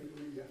a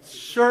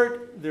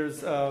shirt,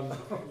 there's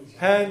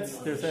pants,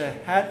 there's a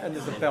hat, and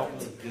there's a belt.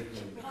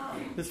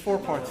 There's 4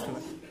 parts to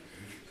it.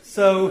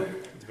 So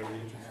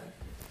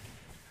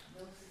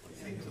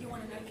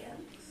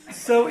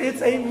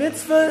it's a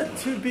mitzvah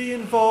to be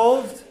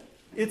involved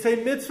It's a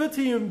mitzvah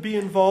to be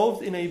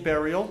involved in a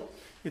burial.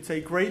 It's a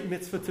great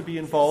mitzvah to be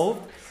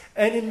involved.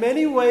 And in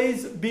many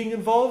ways, being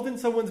involved in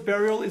someone's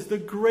burial is the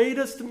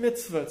greatest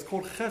mitzvah. It's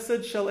called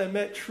chesed shel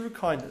emet, true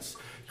kindness.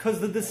 Because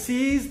the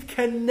deceased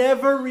can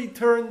never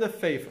return the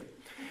favor.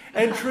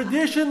 And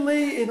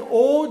traditionally, in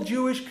all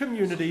Jewish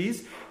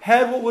communities,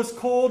 had what was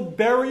called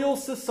burial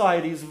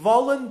societies,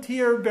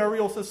 volunteer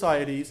burial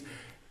societies,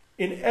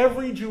 in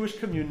every Jewish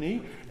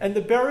community. And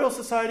the burial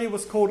society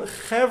was called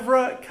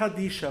Chevra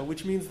Kadisha,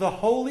 which means the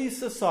Holy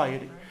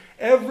Society.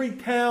 Every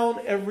town,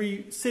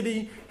 every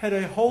city had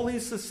a holy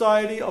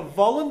society of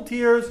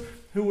volunteers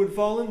who would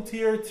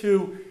volunteer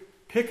to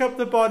pick up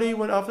the body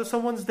after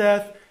someone's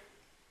death.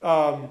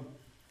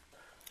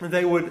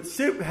 They would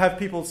have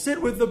people sit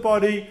with the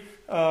body,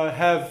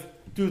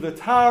 do the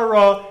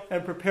tahara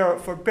and prepare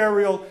it for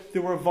burial.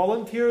 There were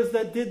volunteers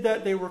that did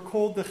that. They were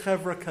called the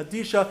Chevra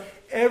Kadisha.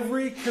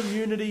 Every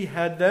community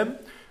had them.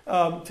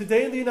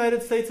 Today in the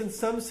United States, in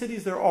some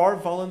cities, there are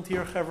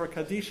volunteer Chevra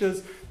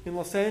Kadishas. In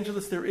Los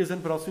Angeles, there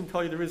isn't, but I'll soon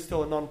tell you there is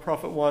still a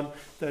non-profit one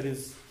that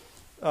is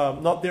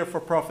not there for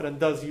profit and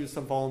does use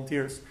some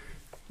volunteers.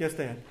 Yes,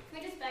 Dan?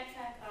 Can we just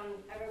backtrack?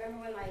 I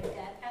remember when my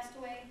dad passed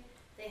away,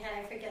 they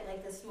had, I forget,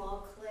 like the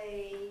small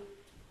clay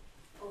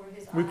over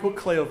his eyes. We put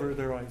clay over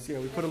their eyes. Yeah,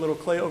 we put a little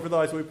clay over the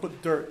eyes. We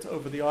put dirt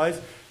over the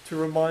eyes to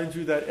remind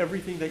you that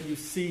everything that you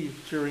see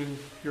during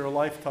your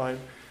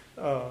lifetime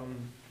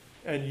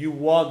and you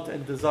want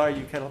and desire,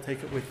 you cannot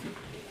take it with you.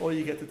 All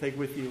you get to take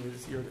with you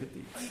is your good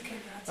deeds.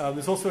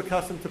 There's also a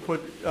custom to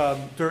put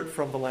dirt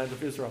from the land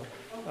of Israel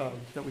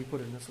that we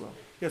put in as well.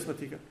 Yes,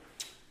 Matika?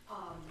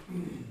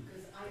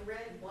 Because I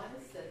read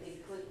once that they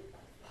put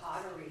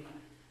pottery,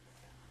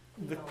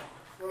 The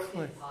broken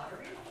clay.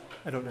 pottery.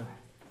 I don't know.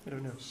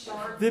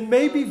 Sharp There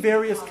may be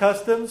various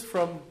customs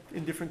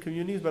in different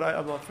communities, but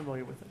I'm not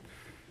familiar with it.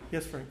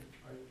 Yes, Frank?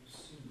 I've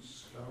seen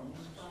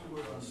stones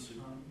put on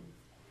tongue.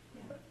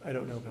 I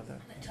don't know about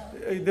that.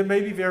 There may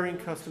be varying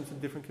customs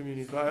in different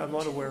communities, but I'm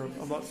not familiar with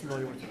it. I'm not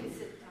familiar with it.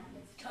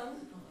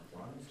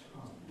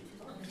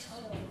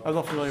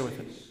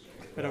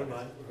 I don't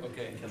know.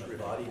 Okay, can the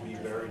body be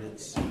buried in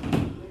sea?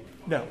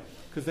 No,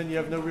 because then you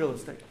have no real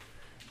estate.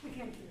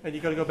 And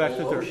you got to go back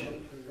to dirt.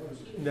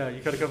 No,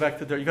 you got to go back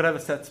to dirt. You got to have a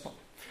set spot.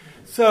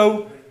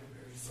 So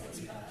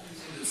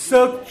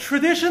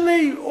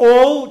traditionally,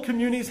 all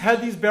communities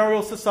had these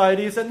burial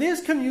societies, and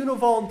these communal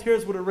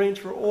volunteers would arrange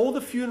for all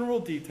the funeral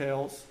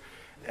details.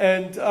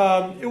 And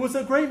it was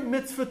a great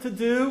mitzvah to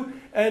do,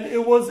 and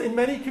it was, in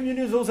many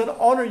communities, it was an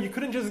honor. You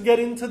couldn't just get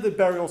into the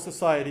burial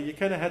society. You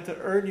kind of had to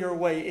earn your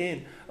way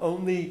in.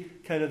 Only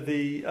kind of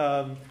the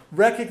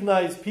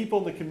recognized people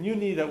in the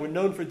community that were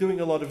known for doing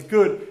a lot of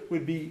good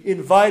would be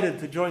invited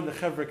to join the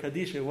Chevra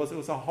Kadisha. It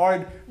was a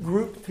hard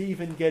group to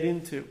even get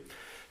into.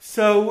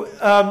 So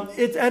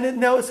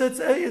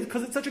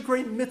because it's such a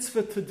great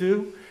mitzvah to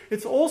do,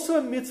 it's also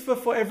a mitzvah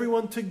for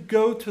everyone to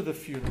go to the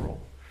funeral.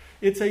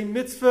 It's a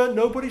mitzvah.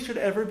 Nobody should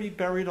ever be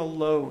buried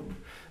alone.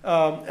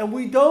 And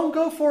we don't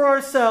go for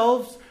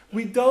ourselves.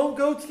 We don't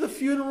go to the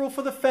funeral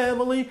for the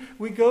family.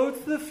 We go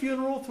to the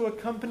funeral to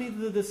accompany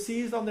the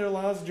deceased on their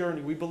last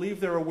journey. We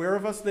believe they're aware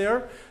of us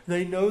there.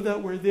 They know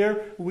that we're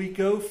there. We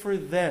go for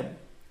them.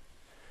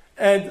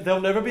 And they'll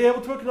never be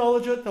able to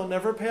acknowledge it. They'll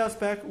never pay us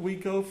back. We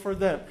go for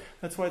them.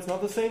 That's why it's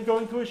not the same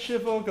going to a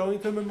shiva, going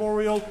to a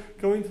memorial,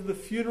 going to the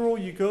funeral.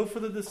 You go for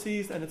the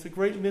deceased, and it's a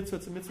great mitzvah.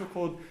 It's a mitzvah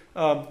called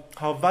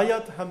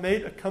Havayat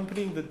Hamed,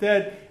 accompanying the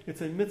dead.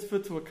 It's a mitzvah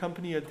to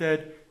accompany a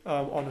dead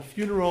on a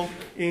funeral.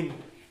 In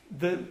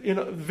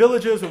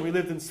villages, when we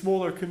lived in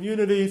smaller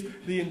communities,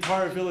 the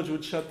entire village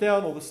would shut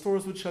down. All the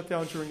stores would shut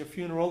down during a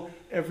funeral.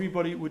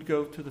 Everybody would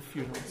go to the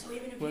funeral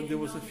when there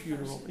was a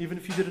funeral. Even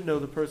if you didn't know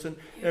the person,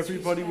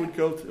 everybody would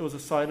go. It was a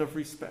sign of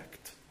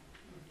respect.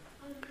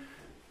 I've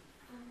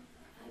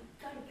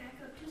got to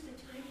back up just a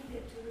tiny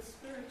bit to the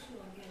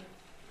spiritual again.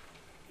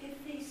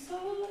 If the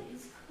soul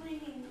is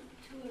clinging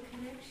to a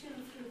connection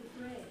through the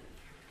grave,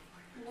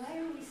 why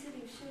are we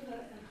sitting Shiva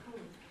at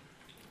home?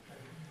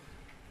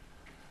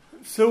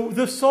 So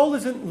the soul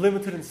isn't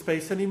limited in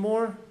space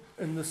anymore,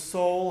 and the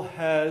soul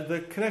has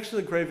the connection to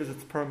the grave is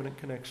its permanent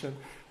connection.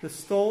 The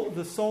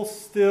soul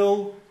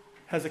still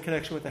has a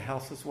connection with the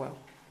house as well.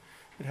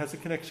 It has a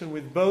connection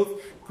with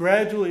both.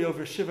 Gradually,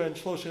 over Shiva and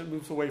Shlosha, it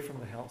moves away from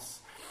the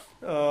house.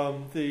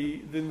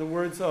 In the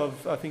words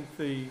of, I think,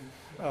 the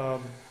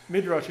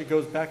Midrash, it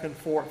goes back and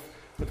forth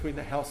between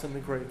the house and the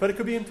grave. But it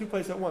could be in two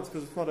places at once,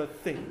 because it's not a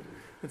thing.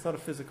 It's not a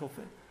physical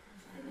thing.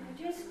 And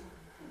this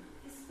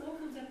all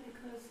comes up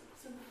because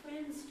some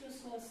friends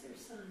just lost their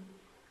son.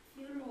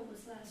 Funeral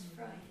was last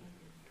Friday.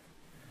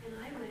 And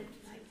I went,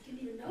 I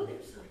didn't even know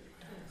their son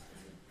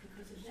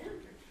because of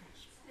them.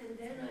 And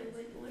then I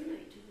went one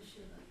night to the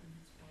Shiva.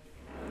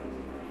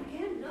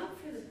 Again, not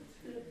for the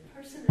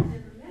person I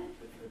never met,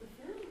 but for the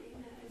family.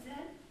 Now, is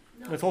that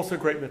not... It's also a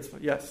great mitzvah.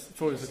 Yes,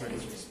 it's always a great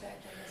mitzvah.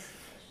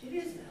 It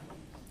is now.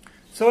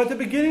 So at the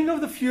beginning of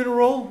the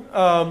funeral,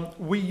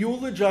 we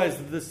eulogize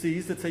the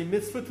deceased. It's a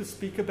mitzvah to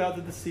speak about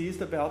the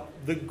deceased, about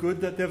the good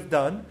that they've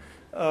done.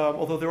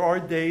 Although there are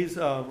days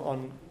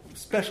on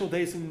special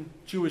days in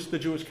the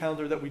Jewish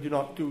calendar that we do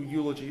not do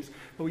eulogies.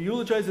 But we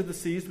eulogize the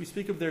deceased. We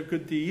speak of their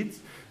good deeds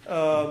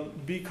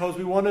because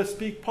we want to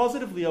speak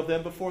positively of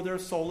them before their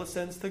soul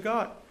ascends to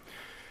God.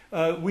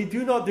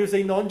 There's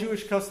a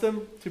non-Jewish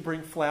custom to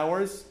bring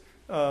flowers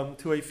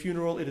to a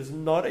funeral. It is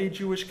not a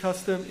Jewish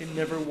custom. It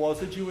never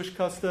was a Jewish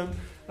custom.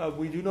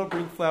 We do not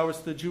bring flowers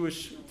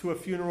to a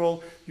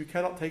funeral. You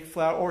cannot take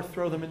flowers or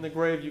throw them in the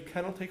grave. You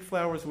cannot take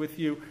flowers with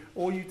you.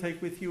 All you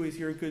take with you is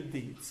your good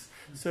deeds.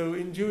 So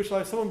in Jewish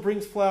life, someone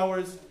brings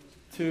flowers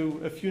to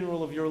a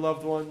funeral of your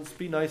loved ones.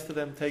 Be nice to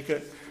them. Take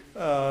it.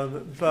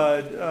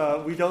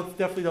 But we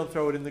definitely don't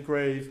throw it in the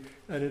grave.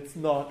 And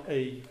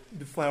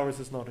the flowers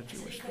is not a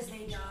Jewish thing. Because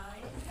they die?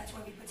 That's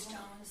why we put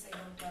stones, they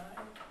don't die?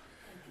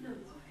 No.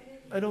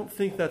 I don't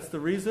think that's the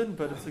reason,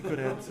 but it's a good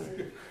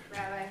answer.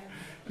 Rabbi,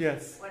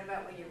 Yes. what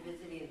about when you're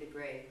visiting the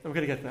grave? I'm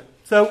going to get to that.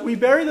 So we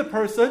bury the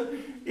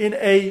person in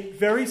a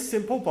very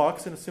simple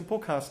box, in a simple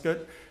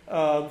casket.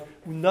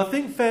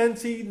 Nothing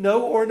fancy,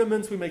 no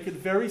ornaments. We make it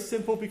very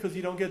simple because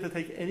you don't get to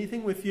take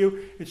anything with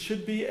you. It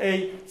should be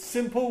a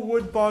simple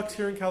wood box.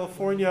 Here in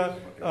California,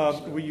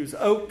 we use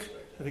oak.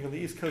 I think on the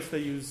East Coast they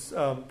use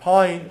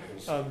pine.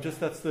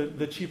 That's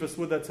the cheapest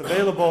wood that's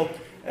available.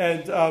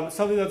 And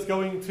something that's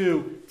going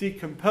to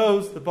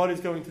decompose, the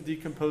body's going to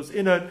decompose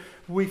in it.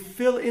 We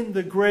fill in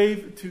the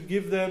grave to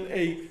give them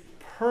a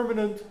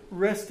permanent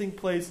resting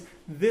place.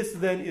 This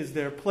then is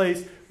their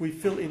place. We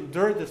fill in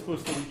dirt. They're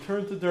supposed to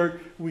return to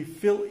dirt. We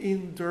fill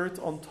in dirt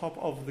on top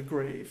of the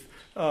grave.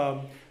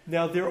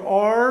 Now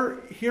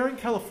here in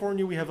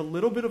California, we have a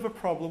little bit of a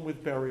problem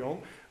with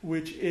burial,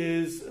 which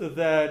is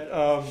that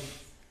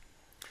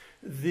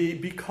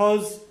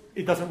because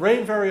it doesn't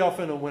rain very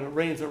often, and when it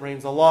rains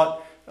a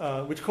lot,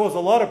 which cause a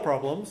lot of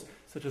problems,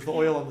 such as the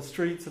oil on the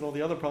streets and all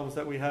the other problems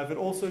that we have. It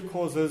also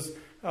causes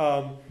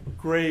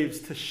graves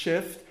to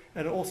shift,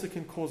 and it also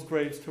can cause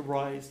graves to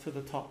rise to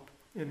the top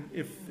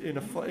in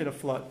a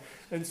flood.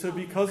 And so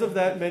because of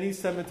that, many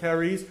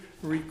cemeteries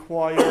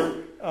require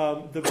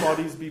the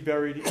bodies be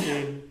buried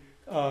in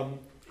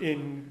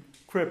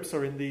crypts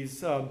or in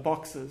these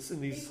boxes,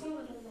 in these They call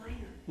it a liner.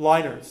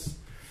 liners.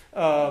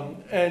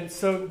 And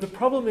so the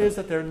problem is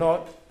that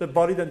the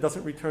body then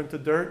doesn't return to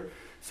dirt.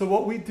 So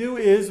what we do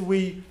is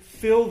we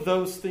fill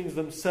those things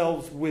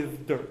themselves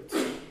with dirt.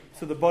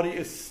 So the body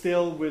is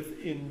still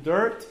within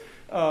dirt.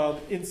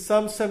 In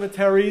some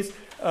cemeteries,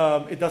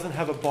 it doesn't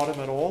have a bottom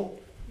at all.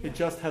 It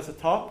just has a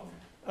top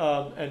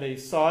and a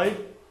side.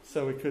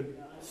 So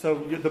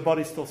the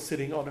body's still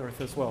sitting on earth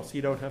as well. So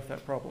you don't have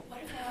that problem. What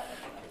about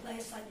a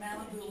place like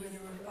Malibu where there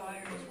were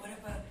fires? What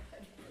about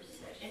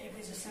if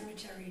there's a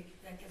cemetery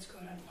that gets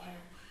caught on fire?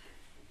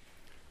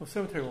 Well,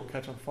 cemetery won't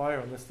catch on fire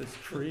unless there's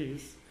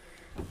trees.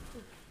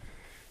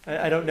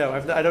 I don't know.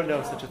 I don't know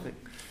of such a thing.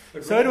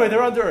 But So anyway,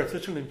 they're under earth, so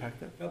it shouldn't impact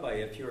them. Rabbi,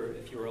 if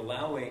you're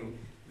allowing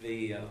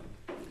the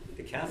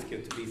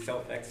casket to be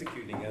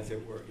self-executing, as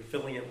it were,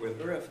 filling it with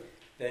earth,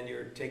 then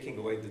you're taking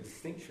away the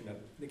distinction of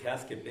the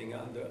casket being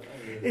on the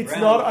It's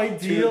ground not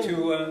ideal.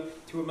 to a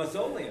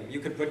mausoleum. You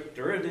could put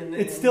dirt in.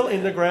 It's still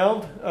in the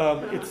ground.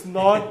 It's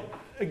not.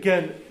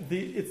 Again,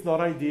 it's not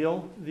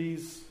ideal.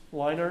 These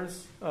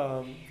liners,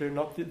 they're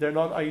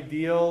not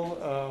ideal.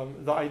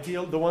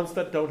 The ones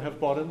that don't have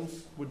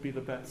bottoms would be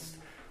the best.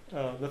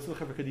 That's what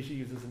Chevra Kadisha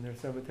uses in their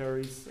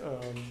cemeteries.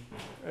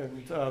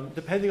 And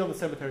depending on the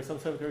cemetery, some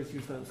cemeteries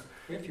use those.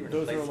 If you're in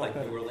Those a are a place lot like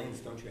better. New Orleans,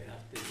 don't you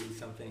have to do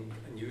something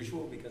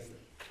unusual? Because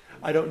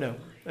I don't know.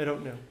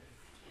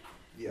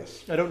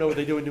 Yes. I don't know what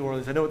they do in New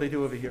Orleans. I know what they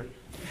do over here.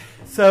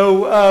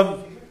 So, You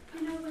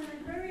know, when I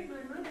buried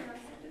my mother, I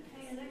had to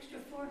pay an extra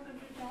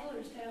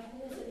 $400 to have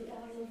holes in the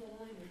bottom of the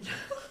liner.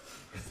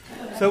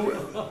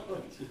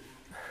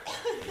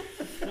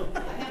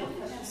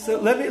 so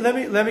let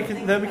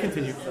me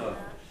continue.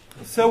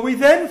 So we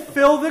then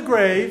fill the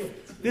grave.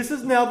 This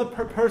is now the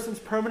person's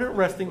permanent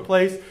resting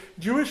place.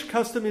 Jewish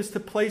custom is to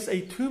place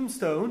a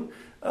tombstone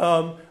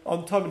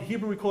on top. In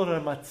Hebrew, we call it a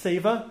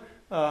matzeva,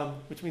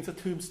 which means a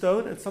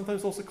tombstone, and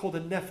sometimes also called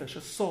a nefesh,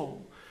 a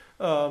soul,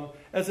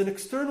 as an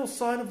external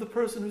sign of the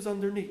person who's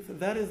underneath.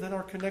 That is then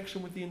our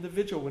connection with the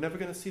individual. We're never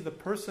going to see the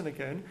person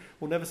again.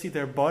 We'll never see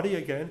their body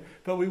again,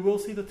 but we will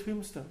see the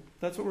tombstone.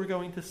 That's what we're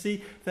going to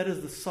see. That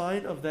is the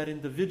sign of that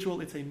individual.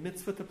 It's a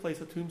mitzvah to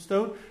place a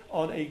tombstone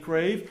on a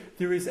grave.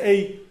 There is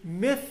a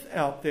myth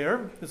out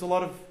there. There's a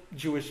lot of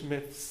Jewish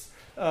myths.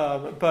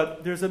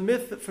 But there's a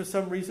myth that for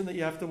some reason that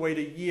you have to wait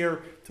a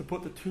year to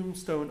put the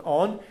tombstone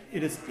on.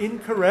 It is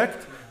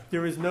incorrect.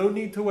 There is no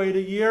need to wait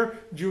a year.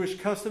 Jewish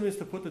custom is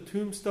to put the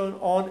tombstone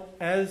on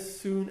as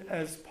soon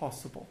as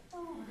possible.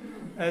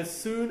 As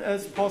soon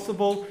as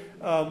possible.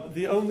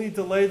 The only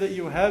delay that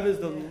you have is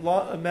the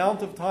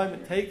amount of time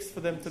it takes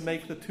for them to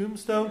make the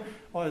tombstone.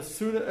 As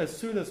soon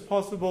as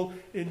possible.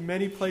 In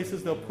many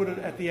places, they'll put it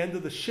at the end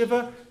of the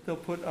Shiva. They'll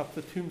put up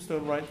the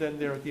tombstone right then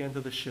there at the end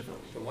of the Shiva.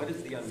 so what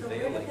is the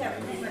unveiling?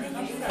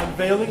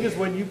 Unveiling is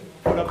when you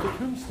put up the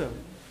tombstone.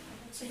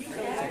 So you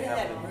could have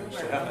that.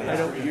 I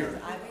don't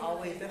hear. I've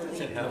always That doesn't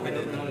believed happen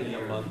in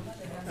a month.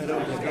 I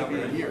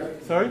don't know.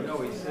 Sorry?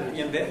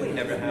 The unveiling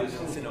never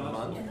happens in a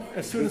month.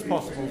 As soon as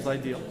possible is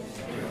ideal.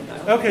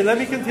 Okay, let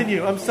me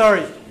continue. I'm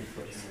sorry.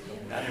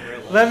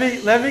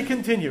 Let me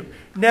continue.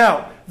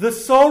 Now, the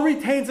soul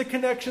retains a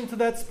connection to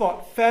that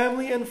spot.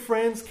 Family and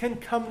friends can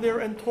come there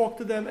and talk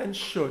to them and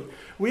should.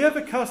 We have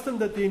a custom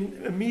that the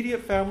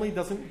immediate family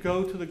doesn't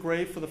go to the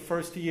grave for the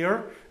first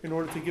year in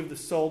order to give the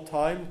soul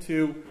time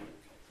to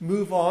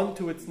move on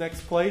to its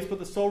next place, but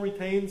the soul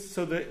retains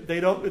so that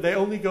they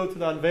only go to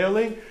the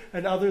unveiling,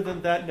 and other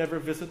than that never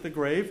visit the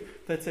grave.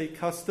 That's a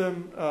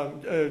custom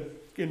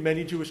in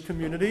many Jewish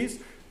communities,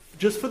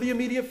 just for the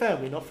immediate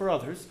family, not for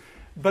others.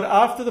 But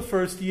after the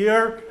first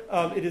year,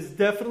 it is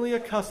definitely a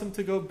custom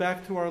to go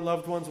back to our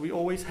loved ones. We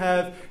always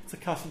have. It's a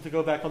custom to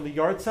go back on the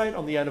yard site,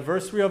 on the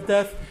anniversary of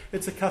death.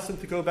 It's a custom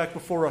to go back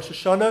before Rosh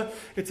Hashanah.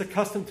 It's a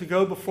custom to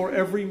go before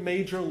every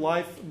major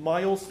life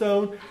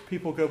milestone.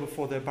 People go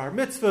before their bar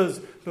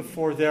mitzvahs,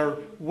 before their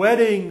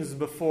weddings,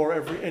 before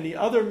any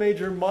other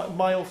major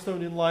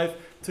milestone in life,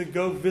 to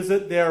go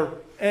visit their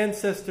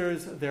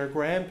ancestors, their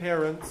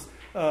grandparents,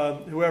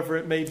 whoever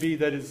it may be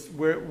that is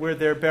where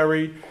they're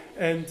buried.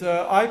 And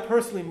I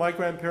personally, my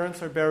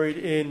grandparents are buried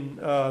in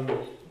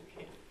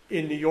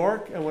New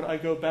York, and when I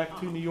go back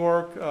to New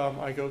York,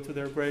 I go to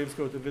their graves,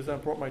 go to visit. I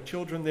brought my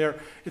children there.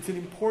 It's an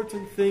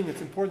important thing.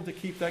 It's important to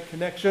keep that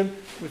connection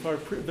with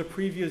the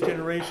previous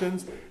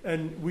generations,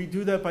 and we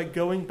do that by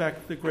going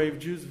back to the grave.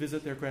 Jews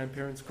visit their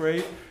grandparents'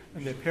 grave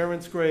and their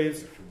parents'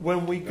 graves.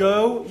 When we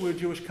go, where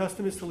Jewish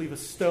custom is to leave a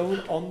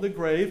stone on the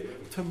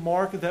grave to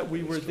mark that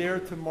we were there,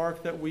 to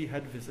mark that we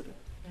had visited.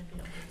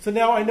 So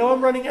now I know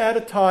I'm running out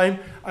of time.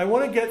 I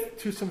want to get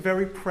to some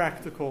very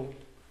practical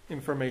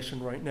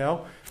information right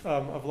now.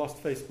 I've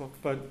lost Facebook,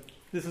 but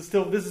this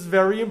is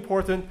very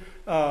important.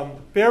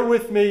 Bear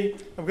with me.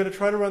 I'm going to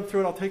try to run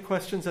through it. I'll take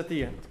questions at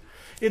the end.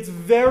 It's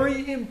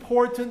very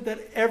important that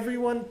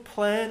everyone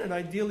plan and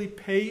ideally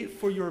pay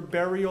for your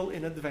burial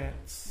in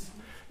advance.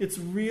 It's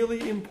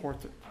really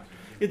important.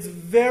 It's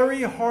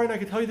very hard, and I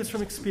can tell you this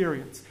from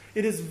experience.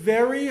 It is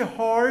very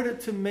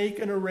hard to make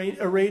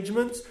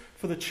arrangements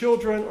for the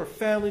children or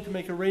family to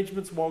make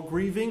arrangements while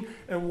grieving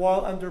and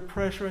while under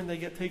pressure, and they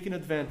get taken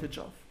advantage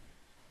of.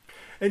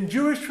 And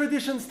Jewish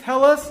traditions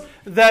tell us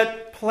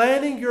that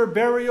planning your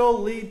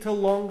burial leads to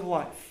long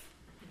life.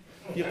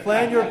 If you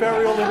plan your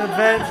burial in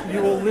advance,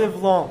 you will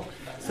live long.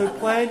 So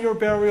plan your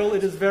burial.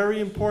 It is very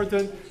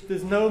important.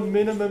 There's no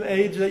minimum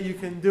age that you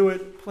can do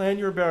it. Plan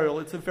your burial.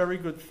 It's a very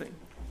good thing.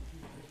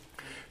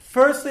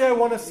 Firstly, I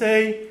want to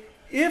say,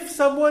 if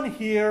someone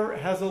here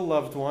has a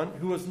loved one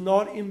who is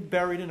not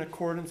buried in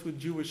accordance with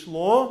Jewish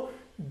law,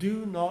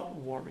 do not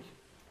worry.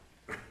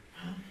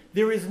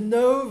 There is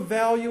no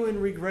value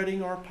in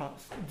regretting our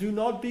past. Do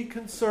not be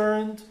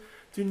concerned.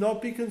 Do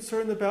not be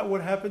concerned about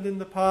what happened in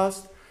the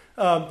past.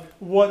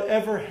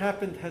 Whatever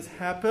happened has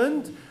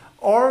happened.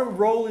 Our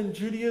role in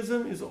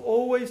Judaism is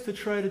always to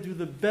try to do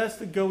the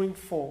best going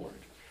forward.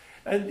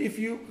 And if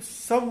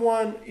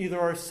someone, either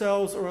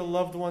ourselves or a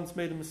loved one's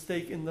made a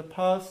mistake in the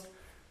past,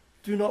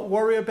 do not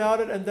worry about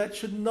it, and that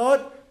should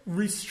not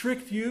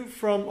restrict you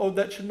or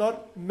that should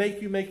not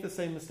make you make the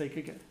same mistake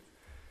again.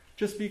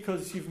 Just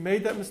because you've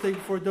made that mistake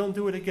before, don't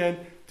do it again.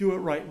 Do it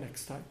right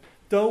next time.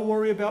 Don't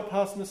worry about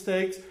past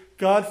mistakes.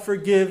 God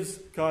forgives.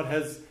 God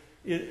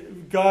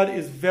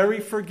is very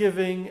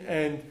forgiving,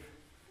 and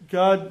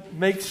God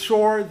makes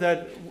sure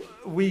that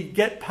we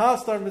get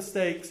past our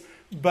mistakes,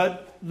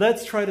 but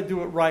let's try to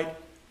do it right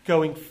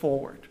going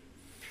forward.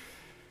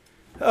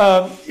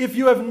 If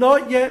you have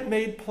not yet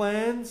made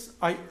plans,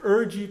 I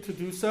urge you to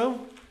do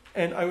so,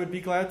 and I would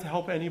be glad to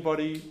help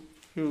anybody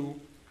who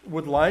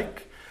would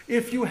like.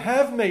 If you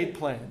have made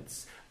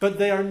plans, but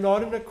they are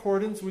not in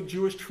accordance with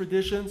Jewish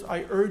traditions,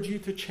 I urge you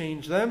to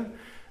change them.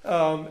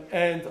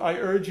 And I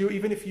urge you,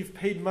 even if you've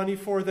paid money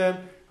for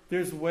them,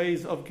 there's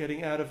ways of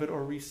getting out of it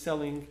or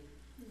reselling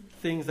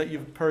things that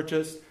you've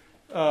purchased,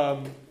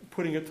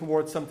 putting it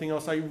towards something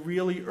else. I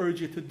really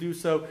urge you to do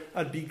so.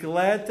 I'd be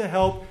glad to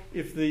help.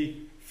 If the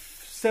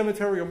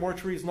cemetery or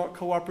mortuary is not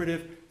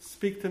cooperative,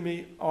 speak to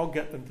me. I'll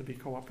get them to be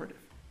cooperative.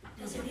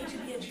 Does it need to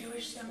be a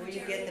Jewish cemetery? Will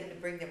you get them to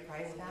bring the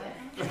price down?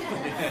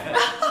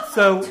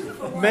 So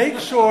make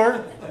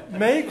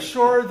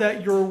sure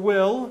that your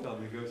will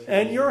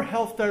and your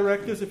health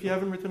directives, if you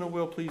haven't written a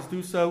will, please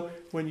do so.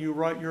 When you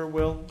write your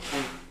will,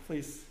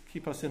 please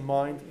keep us in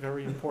mind.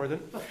 Very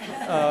important.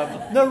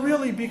 No,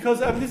 really, because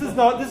this is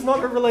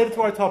not related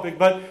to our topic,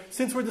 but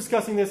since we're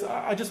discussing this,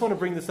 I just want to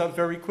bring this up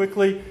very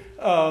quickly.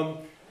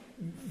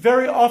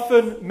 Very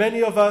often,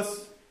 many of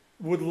us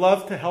would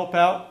love to help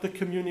out. The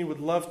community would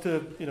love to,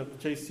 the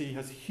JC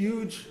has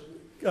huge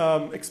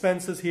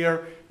expenses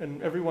here,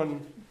 and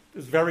everyone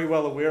is very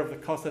well aware of the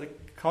cost that it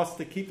costs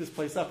to keep this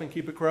place up and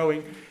keep it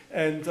growing.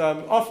 And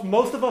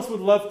most of us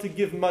would love to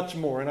give much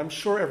more, and I'm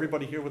sure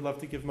everybody here would love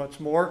to give much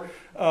more.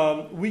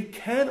 We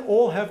can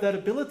all have that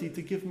ability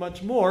to give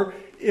much more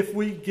if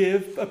we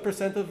give a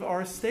 % of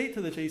our estate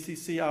to the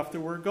JCC after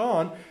we're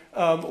gone.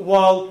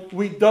 While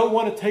we don't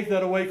want to take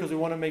that away because we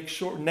want to make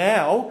sure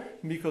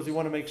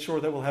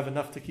that we'll have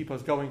enough to keep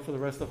us going for the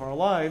rest of our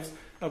lives.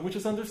 which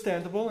is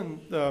understandable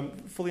and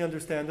fully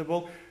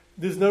understandable.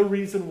 There's no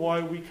reason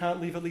why we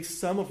can't leave at least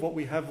some of what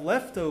we have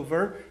left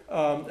over,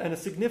 and a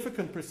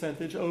significant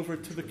percentage over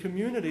to the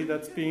community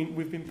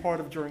we've been part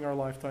of during our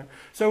lifetime.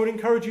 So I would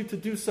encourage you to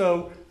do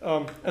so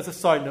as a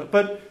side note.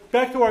 But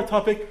back to our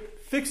topic,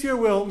 fix your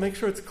will, make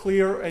sure it's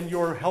clear, and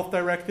your health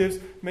directives,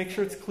 make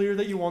sure it's clear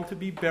that you want to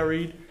be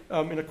buried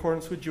in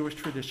accordance with Jewish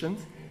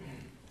traditions.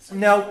 So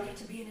Now,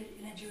 to be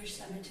in a Jewish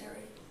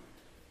cemetery.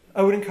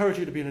 I would encourage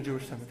you to be in a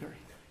Jewish cemetery.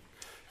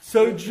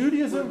 So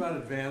Judaism... What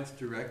about advanced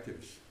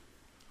directives?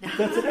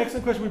 That's an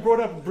excellent question. We brought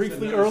it up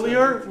briefly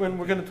earlier when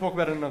we're going to talk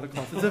about it in another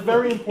class. It's a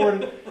very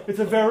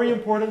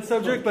important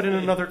subject, but in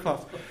another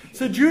class.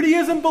 So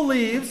Judaism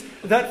believes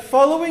that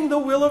following the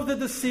will of the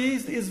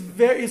deceased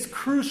is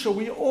crucial.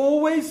 We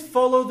always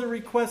follow the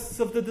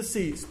requests of the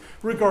deceased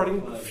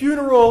regarding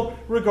funeral,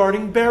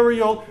 regarding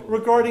burial,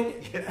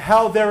 regarding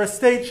how their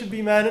estate should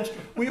be managed.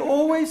 We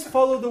always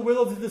follow the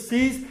will of the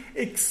deceased,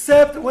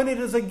 except when it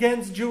is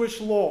against Jewish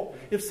law.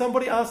 If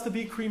somebody asks to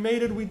be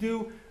cremated,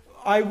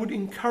 I would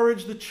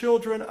encourage the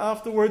children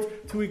afterwards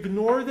to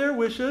ignore their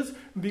wishes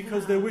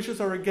because their wishes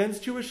are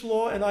against Jewish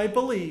law. And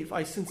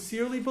I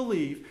sincerely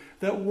believe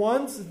that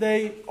once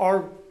they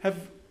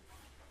have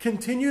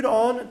continued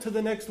on to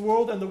the next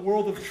world and the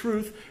world of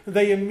truth,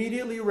 they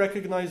immediately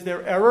recognize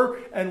their error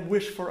and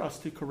wish for us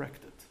to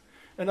correct it.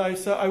 And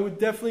I would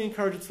definitely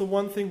encourage, it's the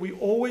one thing, we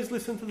always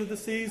listen to the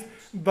deceased,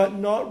 but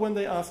not when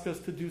they ask us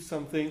to do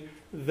something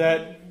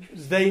that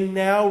they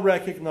now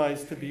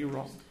recognize to be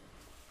wrong.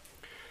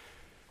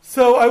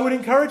 So I would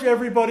encourage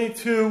everybody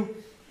to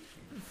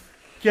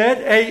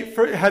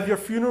have your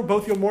funeral,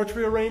 both your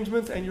mortuary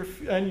arrangements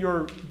and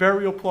your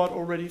burial plot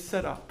already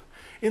set up.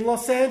 In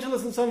Los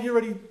Angeles, and some of you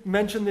already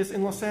mentioned this,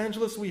 in Los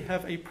Angeles we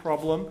have a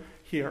problem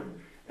here.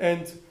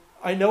 And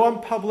I know I'm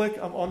public,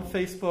 I'm on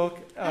Facebook,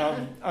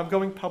 I'm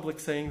going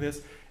public saying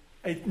this.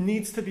 It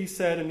needs to be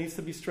said and needs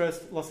to be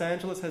stressed. Los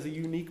Angeles has a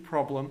unique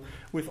problem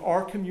with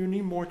our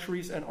community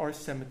mortuaries and our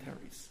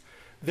cemeteries.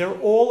 They're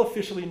all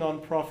officially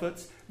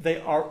nonprofits.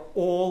 They are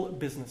all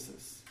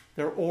businesses.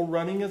 They're all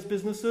running as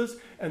businesses,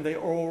 and they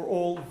are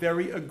all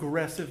very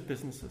aggressive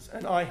businesses.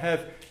 And I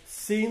have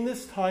seen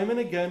this time and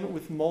again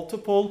with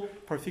multiple,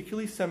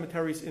 particularly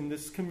cemeteries in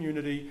this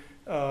community,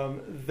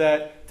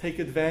 that take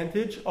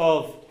advantage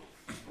of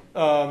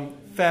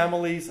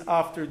families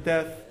after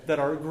death that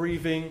are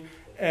grieving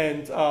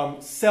and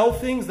sell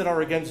things that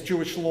are against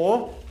Jewish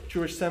law,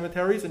 Jewish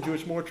cemeteries and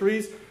Jewish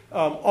mortuaries,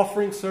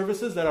 offering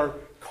services that are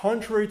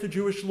contrary to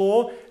Jewish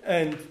law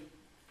that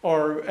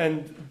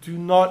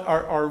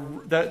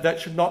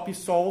should not be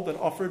sold and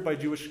offered by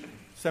Jewish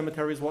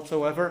cemeteries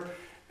whatsoever.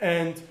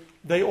 And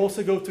they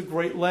also go to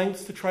great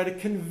lengths to try to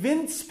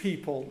convince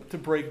people to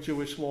break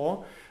Jewish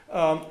law,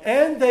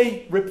 and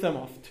they rip them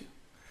off too,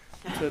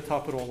 to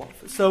top it all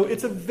off. So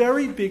it's a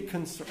very big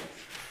concern.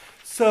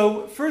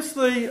 So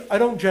firstly, I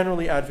don't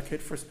generally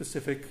advocate for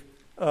specific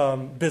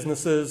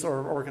businesses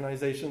or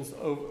organizations.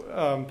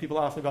 People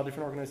ask me about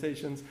different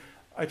organizations.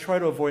 I try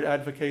to avoid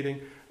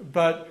advocating,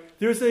 but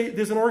there's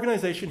an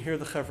organization here,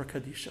 the Chevra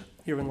Kadisha,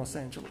 here in Los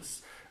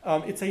Angeles.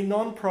 It's a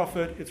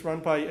non-profit. It's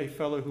run by a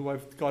fellow who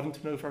I've gotten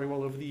to know very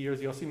well over the years,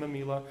 Yossi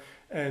Mamila,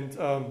 and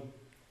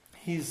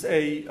he's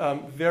a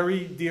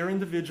very dear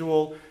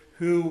individual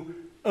who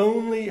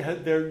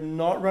they're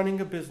not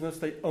running a business.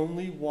 They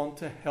only want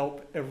to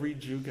help every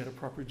Jew get a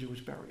proper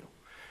Jewish burial.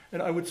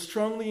 And I would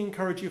strongly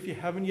encourage you, if you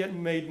haven't yet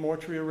made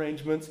mortuary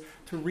arrangements,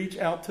 to reach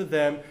out to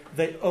them.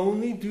 They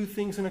only do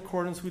things in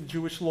accordance with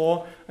Jewish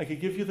law. I could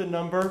give you the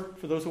number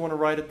for those who want to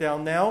write it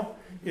down now.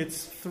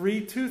 It's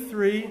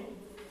 323.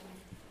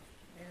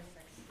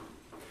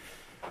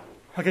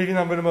 I'll give you the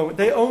number in a moment.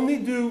 They only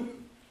do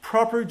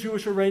proper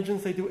Jewish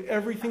arrangements. They do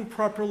everything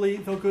properly.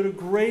 They'll go to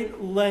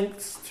great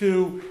lengths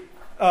to...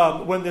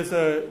 when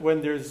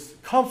there's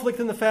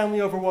conflict in the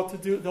family over what to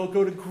do, they'll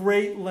go to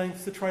great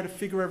lengths to try to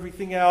figure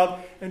everything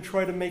out and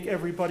try to make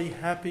everybody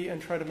happy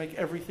and try to make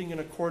everything in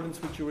accordance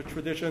with Jewish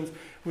traditions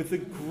with the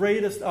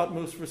greatest,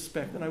 utmost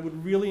respect. And I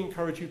would really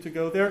encourage you to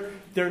go there.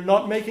 They're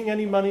not making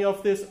any money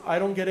off this. I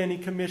don't get any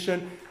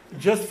commission.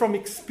 Just from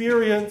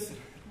experience.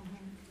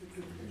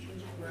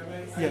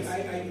 Rabbi, Yes.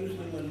 I used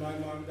them when my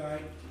mom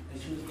died,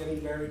 and she was getting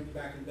buried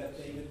back in Beth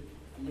David,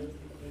 New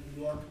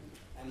York,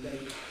 and they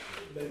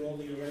made all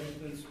the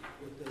arrangements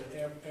with the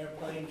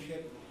airplane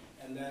ship,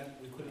 and that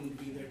we couldn't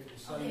be there to the Oh,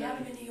 Sunday. they have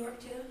them in New York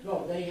too?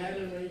 No, they had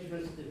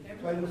arrangements, the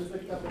plane was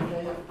picked up in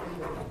JFK,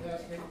 the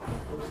casket,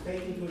 it was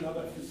taken to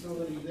another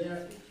facility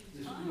there.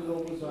 The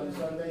funeral was on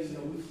Sunday,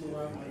 we flew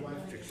out, my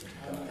wife,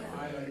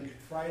 on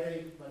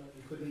Friday, but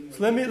we couldn't.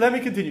 So let me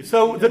continue.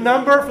 So the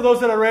number, for those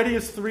that are ready,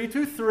 is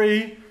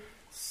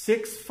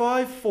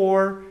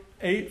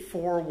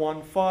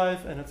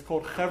 323-654-8415, and it's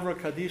called Chevra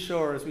Kadisha,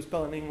 or as we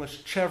spell in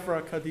English,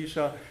 Chevra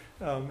Kadisha.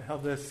 How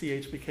the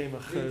CH became a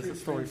Ch is a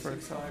story for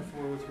itself.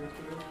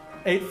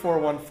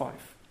 8415.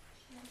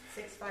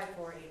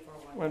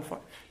 654-8415.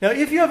 Now,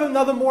 if you have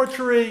another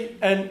mortuary,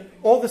 and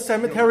all the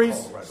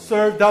cemeteries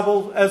serve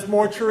double as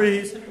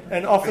mortuaries,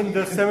 and often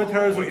the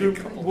cemeteries will do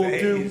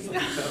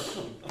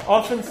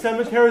Often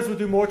cemeteries will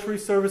do mortuary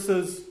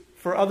services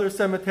for other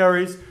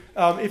cemeteries.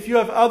 If you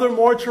have other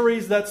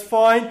mortuaries, that's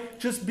fine.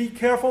 Just be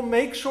careful.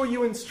 Make sure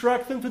you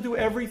instruct them to do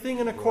everything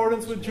in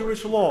accordance with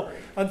Jewish law.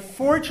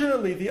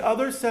 Unfortunately, the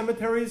other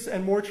cemeteries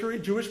and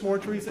Jewish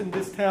mortuaries in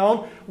this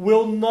town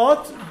will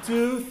not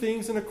do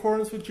things in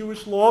accordance with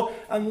Jewish law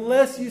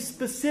unless you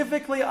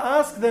specifically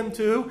ask them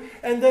to,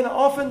 and then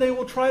often they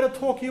will try to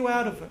talk you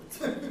out of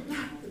it.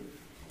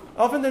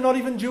 Often they're not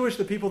even Jewish,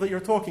 the people that you're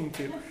talking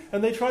to,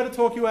 and they try to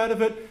talk you out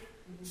of it.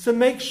 So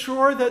make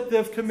sure that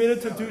they've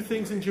committed to do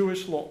things in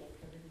Jewish law,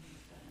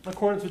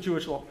 accordance with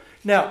Jewish law.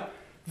 Now,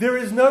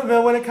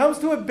 when it comes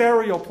to a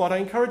burial plot, I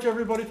encourage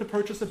everybody to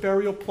purchase a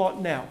burial plot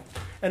now,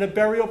 and a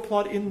burial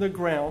plot in the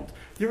ground.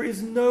 There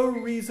is no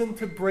reason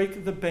to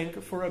break the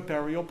bank for a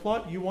burial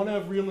plot. You want to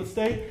have real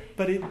estate,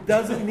 but it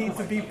doesn't need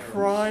to be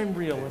prime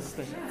real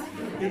estate.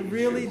 It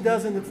really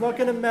doesn't. It's not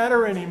going to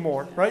matter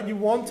anymore, right?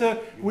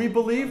 We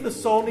believe the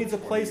soul needs a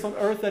place on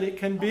earth that it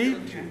can be,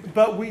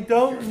 but we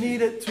don't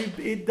need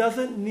it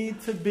doesn't need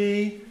to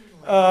be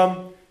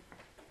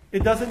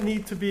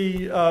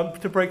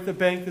to break the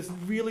bank. There's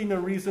really no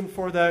reason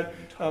for that.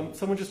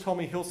 Someone just told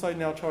me Hillside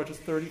now charges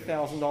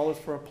 $30,000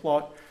 for a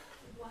plot.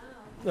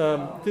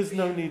 There's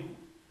no need,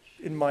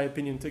 in my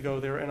opinion, to go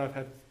there, and I've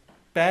had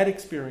bad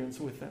experience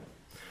with them.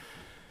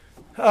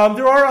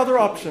 There are other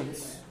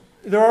options.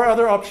 There's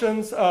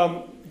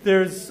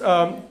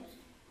a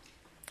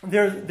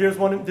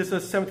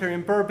cemetery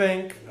in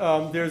Burbank.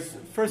 There's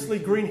firstly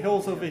Green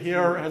Hills over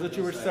here has a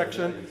Jewish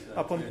section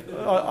up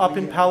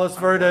in Palos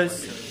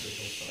Verdes.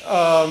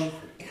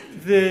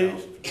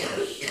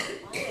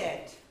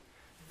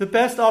 The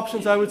best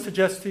options I would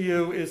suggest to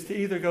you is to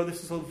either go.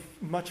 This is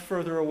much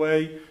further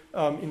away.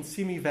 In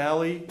Simi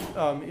Valley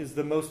is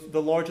the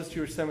largest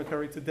Jewish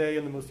cemetery today,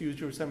 and the most used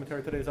Jewish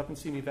cemetery today is up in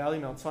Simi Valley,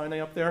 Mount Sinai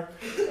up there.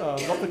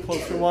 Not the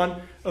closer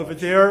one. Over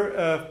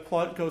there,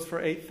 plot goes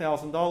for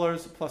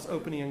 $8,000 plus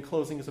opening and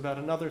closing is about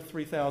another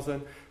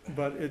 $3,000,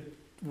 but it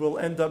will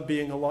end up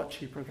being a lot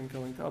cheaper than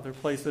going to other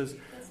places.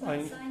 That's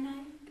Mount Sinai?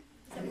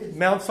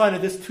 Mount Sinai,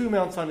 there's two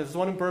Mount Sinai. There's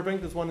one in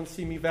Burbank, there's one in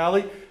Simi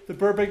Valley. The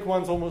Burbank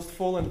one's almost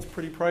full and it's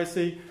pretty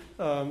pricey,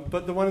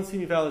 but the one in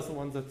Simi Valley is the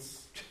one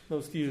that's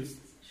most used.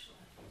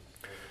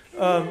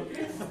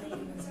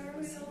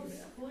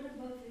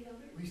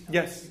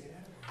 Yes.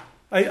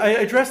 I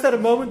addressed that a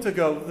moment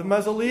ago. The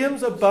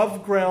mausoleums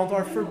above ground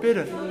are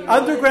forbidden.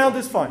 Underground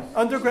is fine.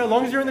 Underground, as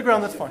long as you're in the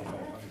ground, that's fine.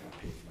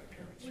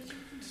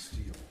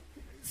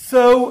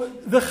 So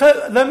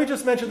let me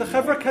just mention the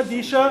Chevra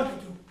Kadisha.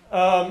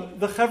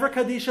 The Chevra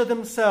Kadisha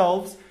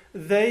themselves,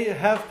 they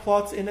have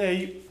plots in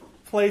a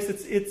place.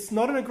 It's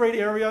not in a great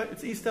area.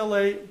 It's East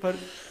LA, but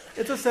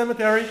it's a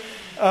cemetery.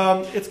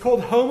 It's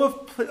called Home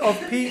of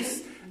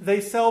Peace. They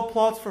sell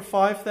plots for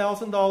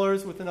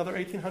 $5,000 with another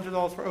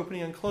 $1,800 for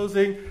opening and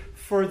closing.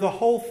 For the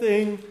whole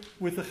thing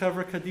with the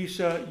Chevra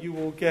Kadisha, you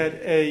will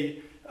get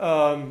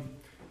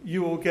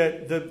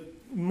the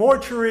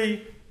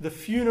mortuary, the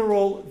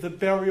funeral, the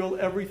burial,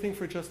 everything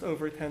for just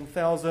over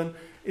 $10,000.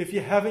 If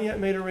you haven't yet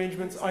made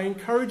arrangements, I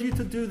encourage you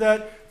to do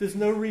that. There's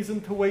no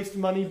reason to waste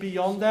money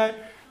beyond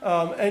that.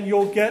 And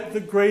you'll get the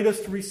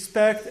greatest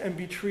respect and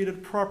be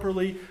treated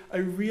properly. I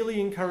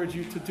really encourage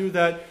you to do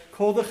that.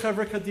 Call the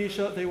Chevra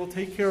Kadisha. They will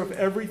take care of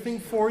everything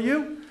for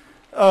you.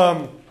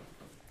 They'll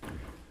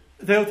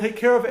take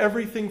care of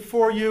everything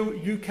for you.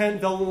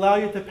 They'll allow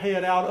you to pay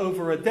it out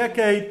over a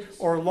decade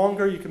or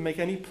longer. You can make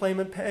any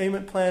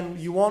payment plan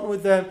you want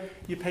with them.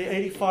 You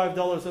pay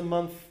 $85 a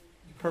month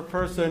per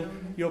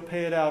person. You'll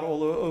pay it out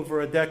all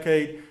over a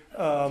decade.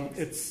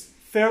 It's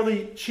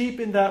fairly cheap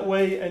in that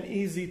way and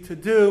easy to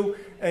do,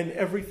 and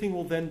everything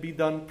will then be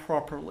done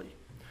properly.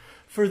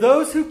 For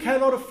those who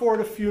cannot afford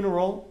a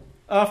funeral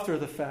after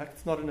the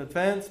fact, not in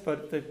advance,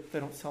 but they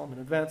don't sell them in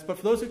advance, but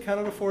for those who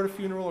cannot afford a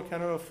funeral or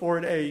cannot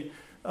afford a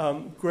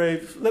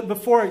grave,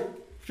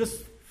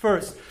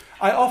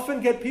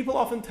 people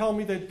often tell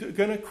me they're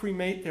going to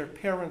cremate their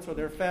parents or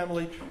their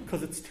family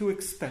because it's too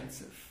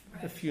expensive,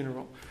 the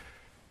funeral.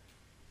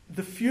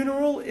 The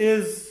funeral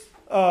is,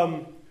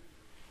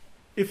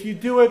 if you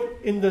do it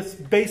in this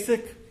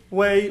basic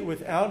way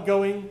without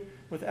having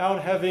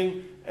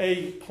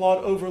a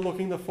plot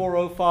overlooking the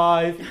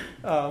 405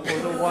 or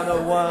the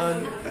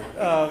 101,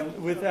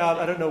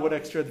 I don't know what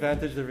extra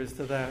advantage there is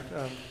to that.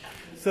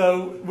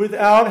 So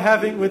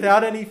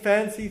without any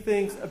fancy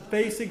things, a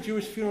basic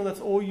Jewish funeral,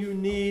 that's all you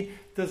need,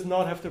 does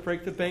not have to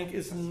break the bank,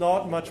 is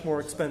not much more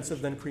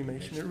expensive than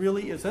cremation. It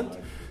really isn't.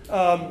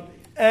 I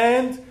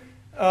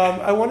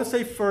want to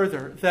say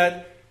further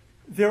that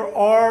the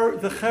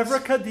Chevra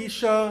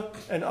Kadisha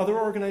and other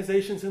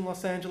organizations in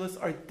Los Angeles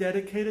are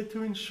dedicated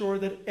to ensure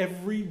that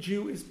every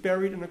Jew is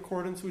buried in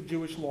accordance with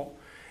Jewish law.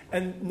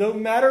 And no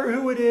matter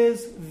who it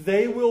is,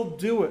 they will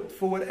do it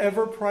for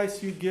whatever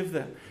price you give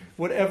them.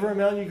 Whatever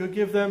amount you could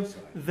give them,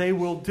 they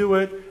will do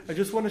it. I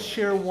just want to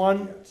share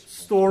one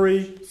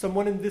story.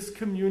 Someone in this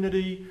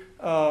community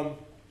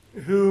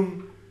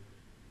whom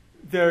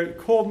they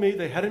called me.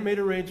 They hadn't made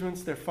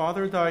arrangements. Their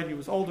father died. He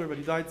was older, but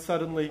he died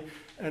suddenly.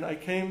 And I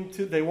came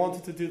to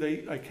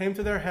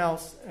their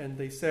house, and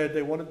they said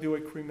they want to do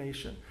a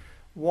cremation.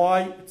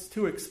 Why? It's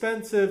too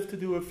expensive to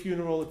do a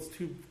funeral. It's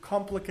too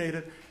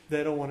complicated.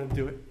 They don't want to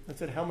do it. I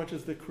said, how much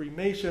is the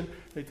cremation?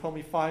 They told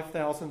me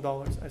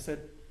 $5,000. I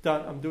said,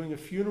 done. I'm doing a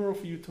funeral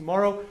for you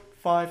tomorrow,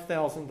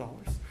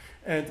 $5,000.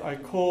 And I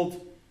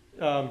called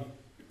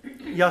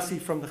Yossi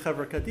from the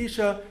Chevra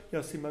Kadisha,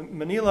 Yossi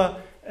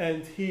Manila,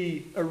 and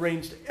he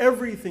arranged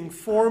everything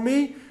for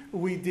me.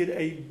 We did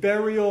a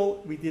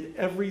burial. We did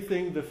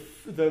everything,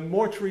 the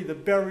mortuary, the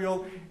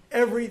burial,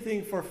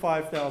 everything for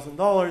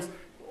 $5,000,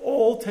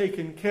 all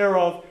taken care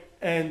of.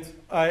 And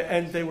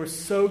they were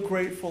so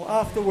grateful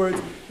afterwards.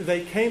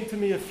 They came to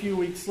me a few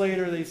weeks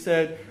later. They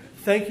said,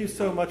 thank you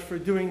so much for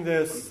doing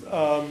this.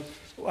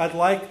 I'd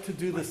like to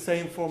do the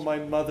same for my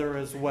mother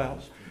as well.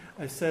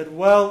 I said,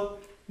 well,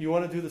 you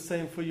want to do the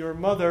same for your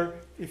mother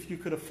if you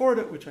could afford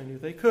it, which I knew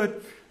they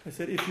could. I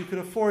said, if you could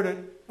afford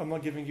it,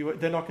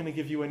 they're not going to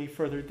give you any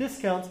further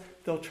discounts.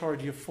 They'll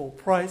charge you full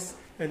price.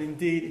 And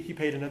indeed, he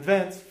paid in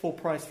advance, full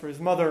price for his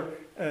mother.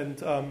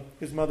 And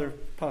his mother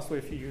passed away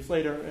a few years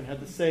later and had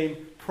the same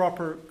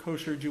proper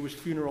kosher Jewish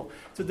funeral.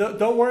 So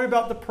don't worry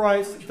about the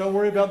price. Don't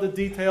worry about the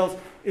details.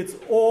 It's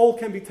all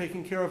can be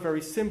taken care of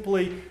very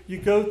simply. You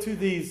go to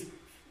these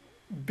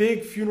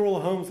big funeral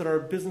homes that are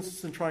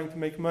businesses and trying to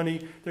make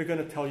money. They're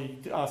going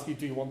to ask you,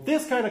 do you want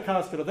this kind of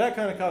casket or that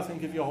kind of casket,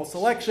 and give you a whole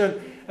selection.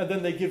 And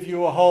then they give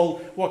you a whole,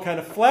 what kind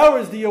of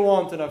flowers do you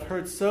want? And I've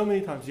heard so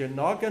many times, you're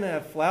not going to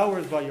have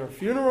flowers by your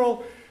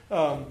funeral.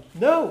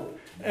 No.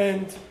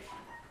 And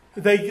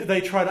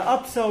they try to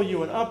upsell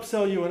you and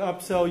upsell you and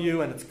upsell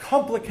you, and it's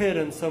complicated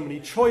and so many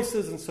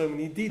choices and so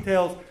many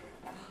details.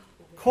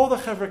 Call the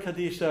Chevra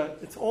Kadisha.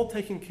 It's all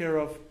taken care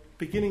of,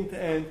 beginning to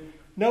end.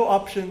 No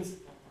options.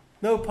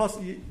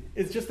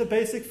 It's just a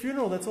basic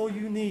funeral. That's all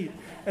you need.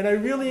 And I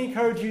really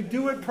encourage you,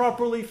 do it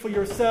properly for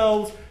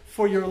yourselves,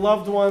 for your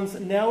loved ones.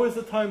 Now is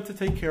the time to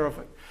take care of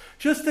it.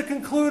 Just to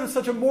conclude,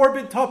 such a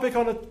morbid topic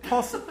on a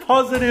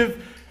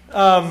positive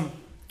end,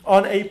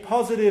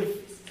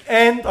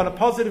 on a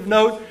positive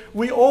note,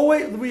 we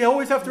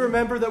always have to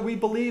remember that we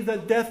believe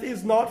that death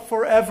is not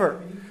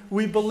forever.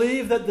 We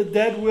believe that the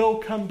dead will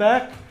come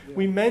back.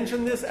 We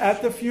mentioned this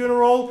at the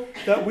funeral,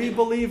 that we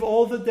believe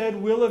all the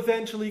dead will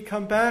eventually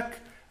come back.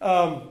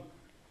 God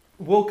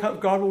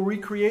will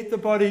recreate the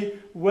body,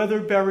 whether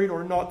buried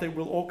or not. They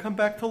will all come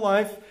back to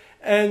life.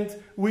 And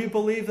we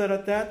believe that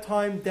at that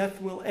time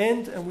death will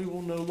end, and we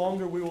will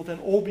then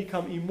all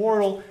become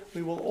immortal.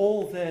 We will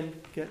all then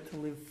get to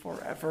live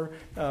forever.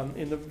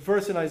 In the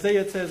verse in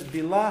Isaiah it says,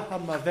 Bilah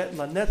hamavet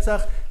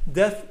lanetzach,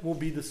 death will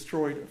be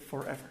destroyed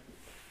forever.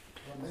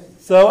 Amen.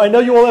 So I know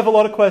you all have a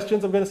lot of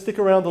questions. I'm going to stick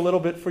around a little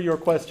bit for your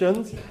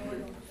questions.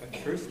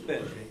 First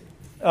benching.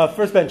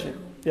 First benching,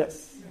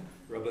 yes.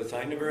 Rabbi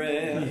Zayin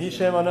Bereh.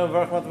 Yishem Anu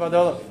V'Rach Mat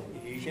V'Adolam.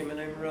 Yishem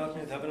Anu V'Rach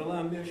Mat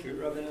V'Adolam. Yeshua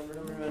Rabbi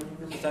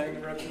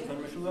Zayin Bereh.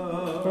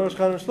 Shalom. Rosh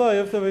Chan Shlo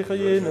Yevteh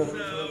V'Chayinu.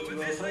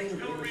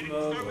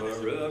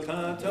 Baruch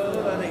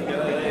Atah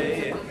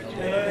Adonai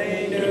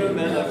Eloheinu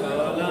Melech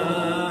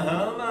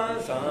Haolam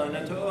Hazan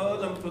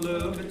Atolam Kulu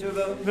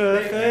B'Tuvo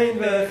V'chein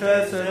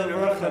V'chesed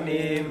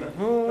V'Rachamim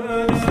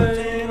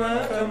V'Nisein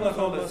Lachem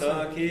L'chol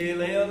B'Saki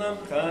Le'olam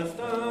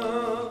Chasto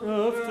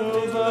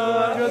Uv'Tova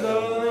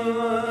Gadolim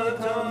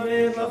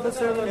Tamid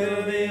L'Chesed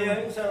L'Nuvi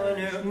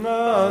Yishalanu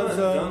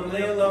Mazon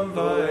Le'olam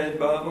V'ed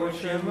Ba'or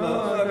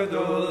Shema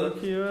Gadol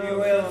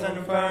Ki'uel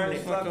Sanufar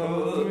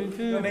Niflakol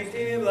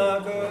V'Mektiv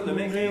L'Akol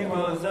V'Mektiv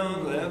Mazon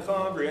L'Cha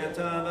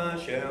B'Riata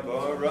V'Asher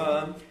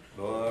Bara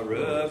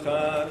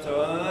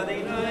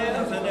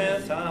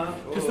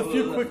Just a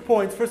few quick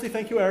points. Firstly,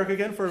 thank you, Eric,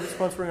 again for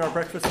sponsoring our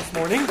breakfast this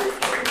morning.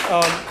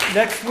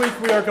 Next week,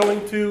 we are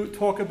going to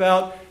talk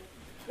about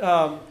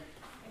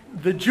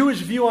the Jewish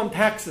view on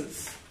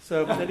taxes.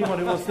 So, anyone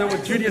who wants to know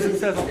what Judaism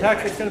says on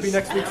taxes, it's going to be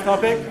next week's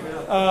topic.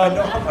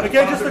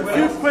 Again, just a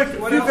few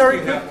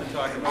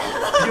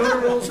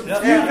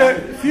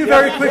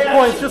very quick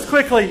points. Just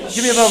quickly,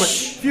 give me a moment.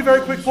 A few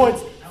very quick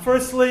points.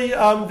 Firstly,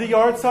 the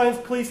yard signs.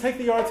 Please take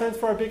the yard signs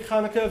for our big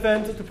Hanukkah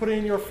event to put it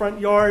in your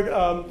front yard.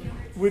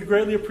 We'd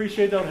greatly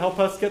appreciate that. It would help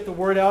us get the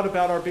word out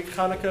about our big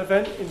Hanukkah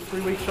event in 3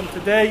 weeks from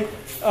today.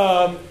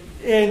 And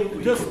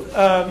just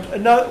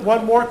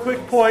one more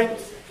quick point.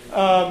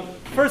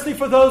 Firstly,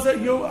 for those that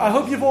I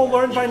hope you've all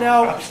learned by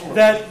now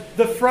that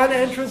the front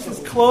entrance is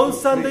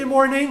closed Sunday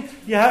morning.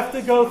 You have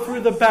to go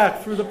through the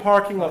back, through the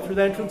parking lot, through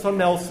the entrance on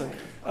Nelson.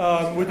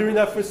 We're doing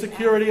that for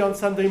security on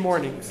Sunday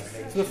mornings.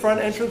 So the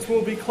front entrance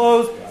will be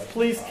closed.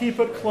 Please keep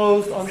it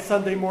closed on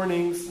Sunday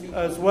mornings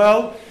as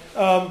well.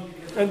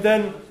 And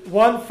then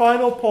one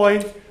final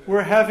point.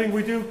 Periodically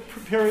we do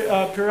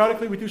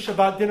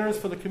Shabbat dinners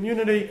for the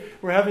community.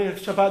 We're having a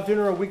Shabbat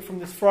dinner a week from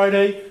this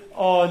Friday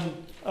on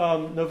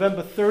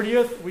November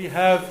 30th. We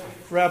have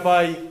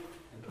Rabbi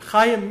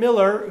Chaim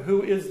Miller,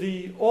 who is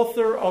the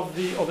author or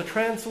the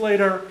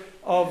translator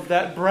of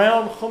that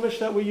brown chumash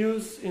that we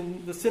use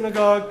in the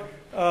synagogue.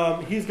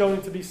 He's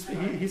coming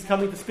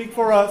to speak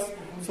for us,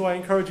 so I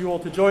encourage you all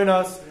to join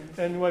us.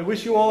 And I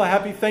wish you all a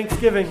happy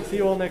Thanksgiving. See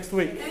you all next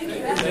week.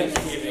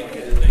 Thanksgiving.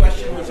 The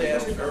question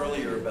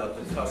earlier about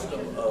the custom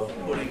of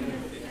putting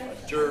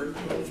dirt,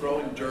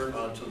 throwing dirt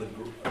onto the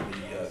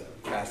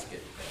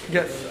casket.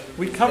 Yes,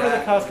 we cover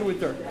the casket with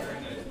dirt.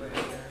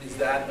 Is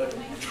that a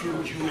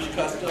true Jewish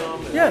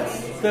custom?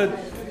 Yes,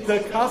 the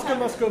casket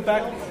must go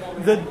back,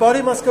 the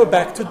body must go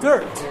back to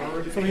dirt.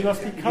 So he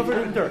must be covered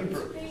in dirt.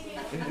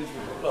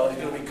 Well, he's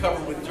going to be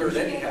covered with dirt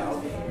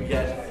anyhow,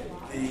 yet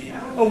the...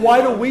 Oh,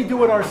 why do we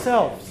do it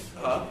ourselves?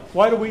 Huh?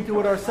 Why do we do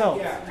it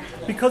ourselves?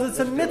 Because it's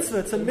a mitzvah.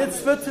 It's a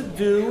mitzvah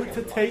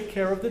to take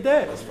care of the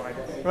dead.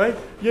 Right?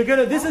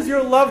 This is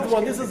your loved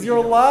one. This is your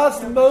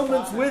last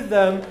moments with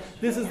them.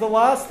 This is the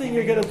last thing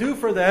you're going to do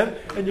for them,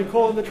 and you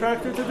call in the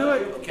tractor to do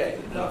it. Okay,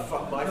 now,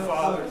 my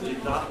father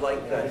did not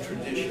like that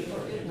tradition.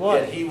 Why?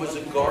 Yet he was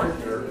a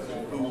gardener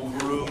who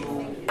grew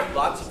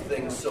lots of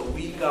things, so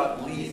we got leaves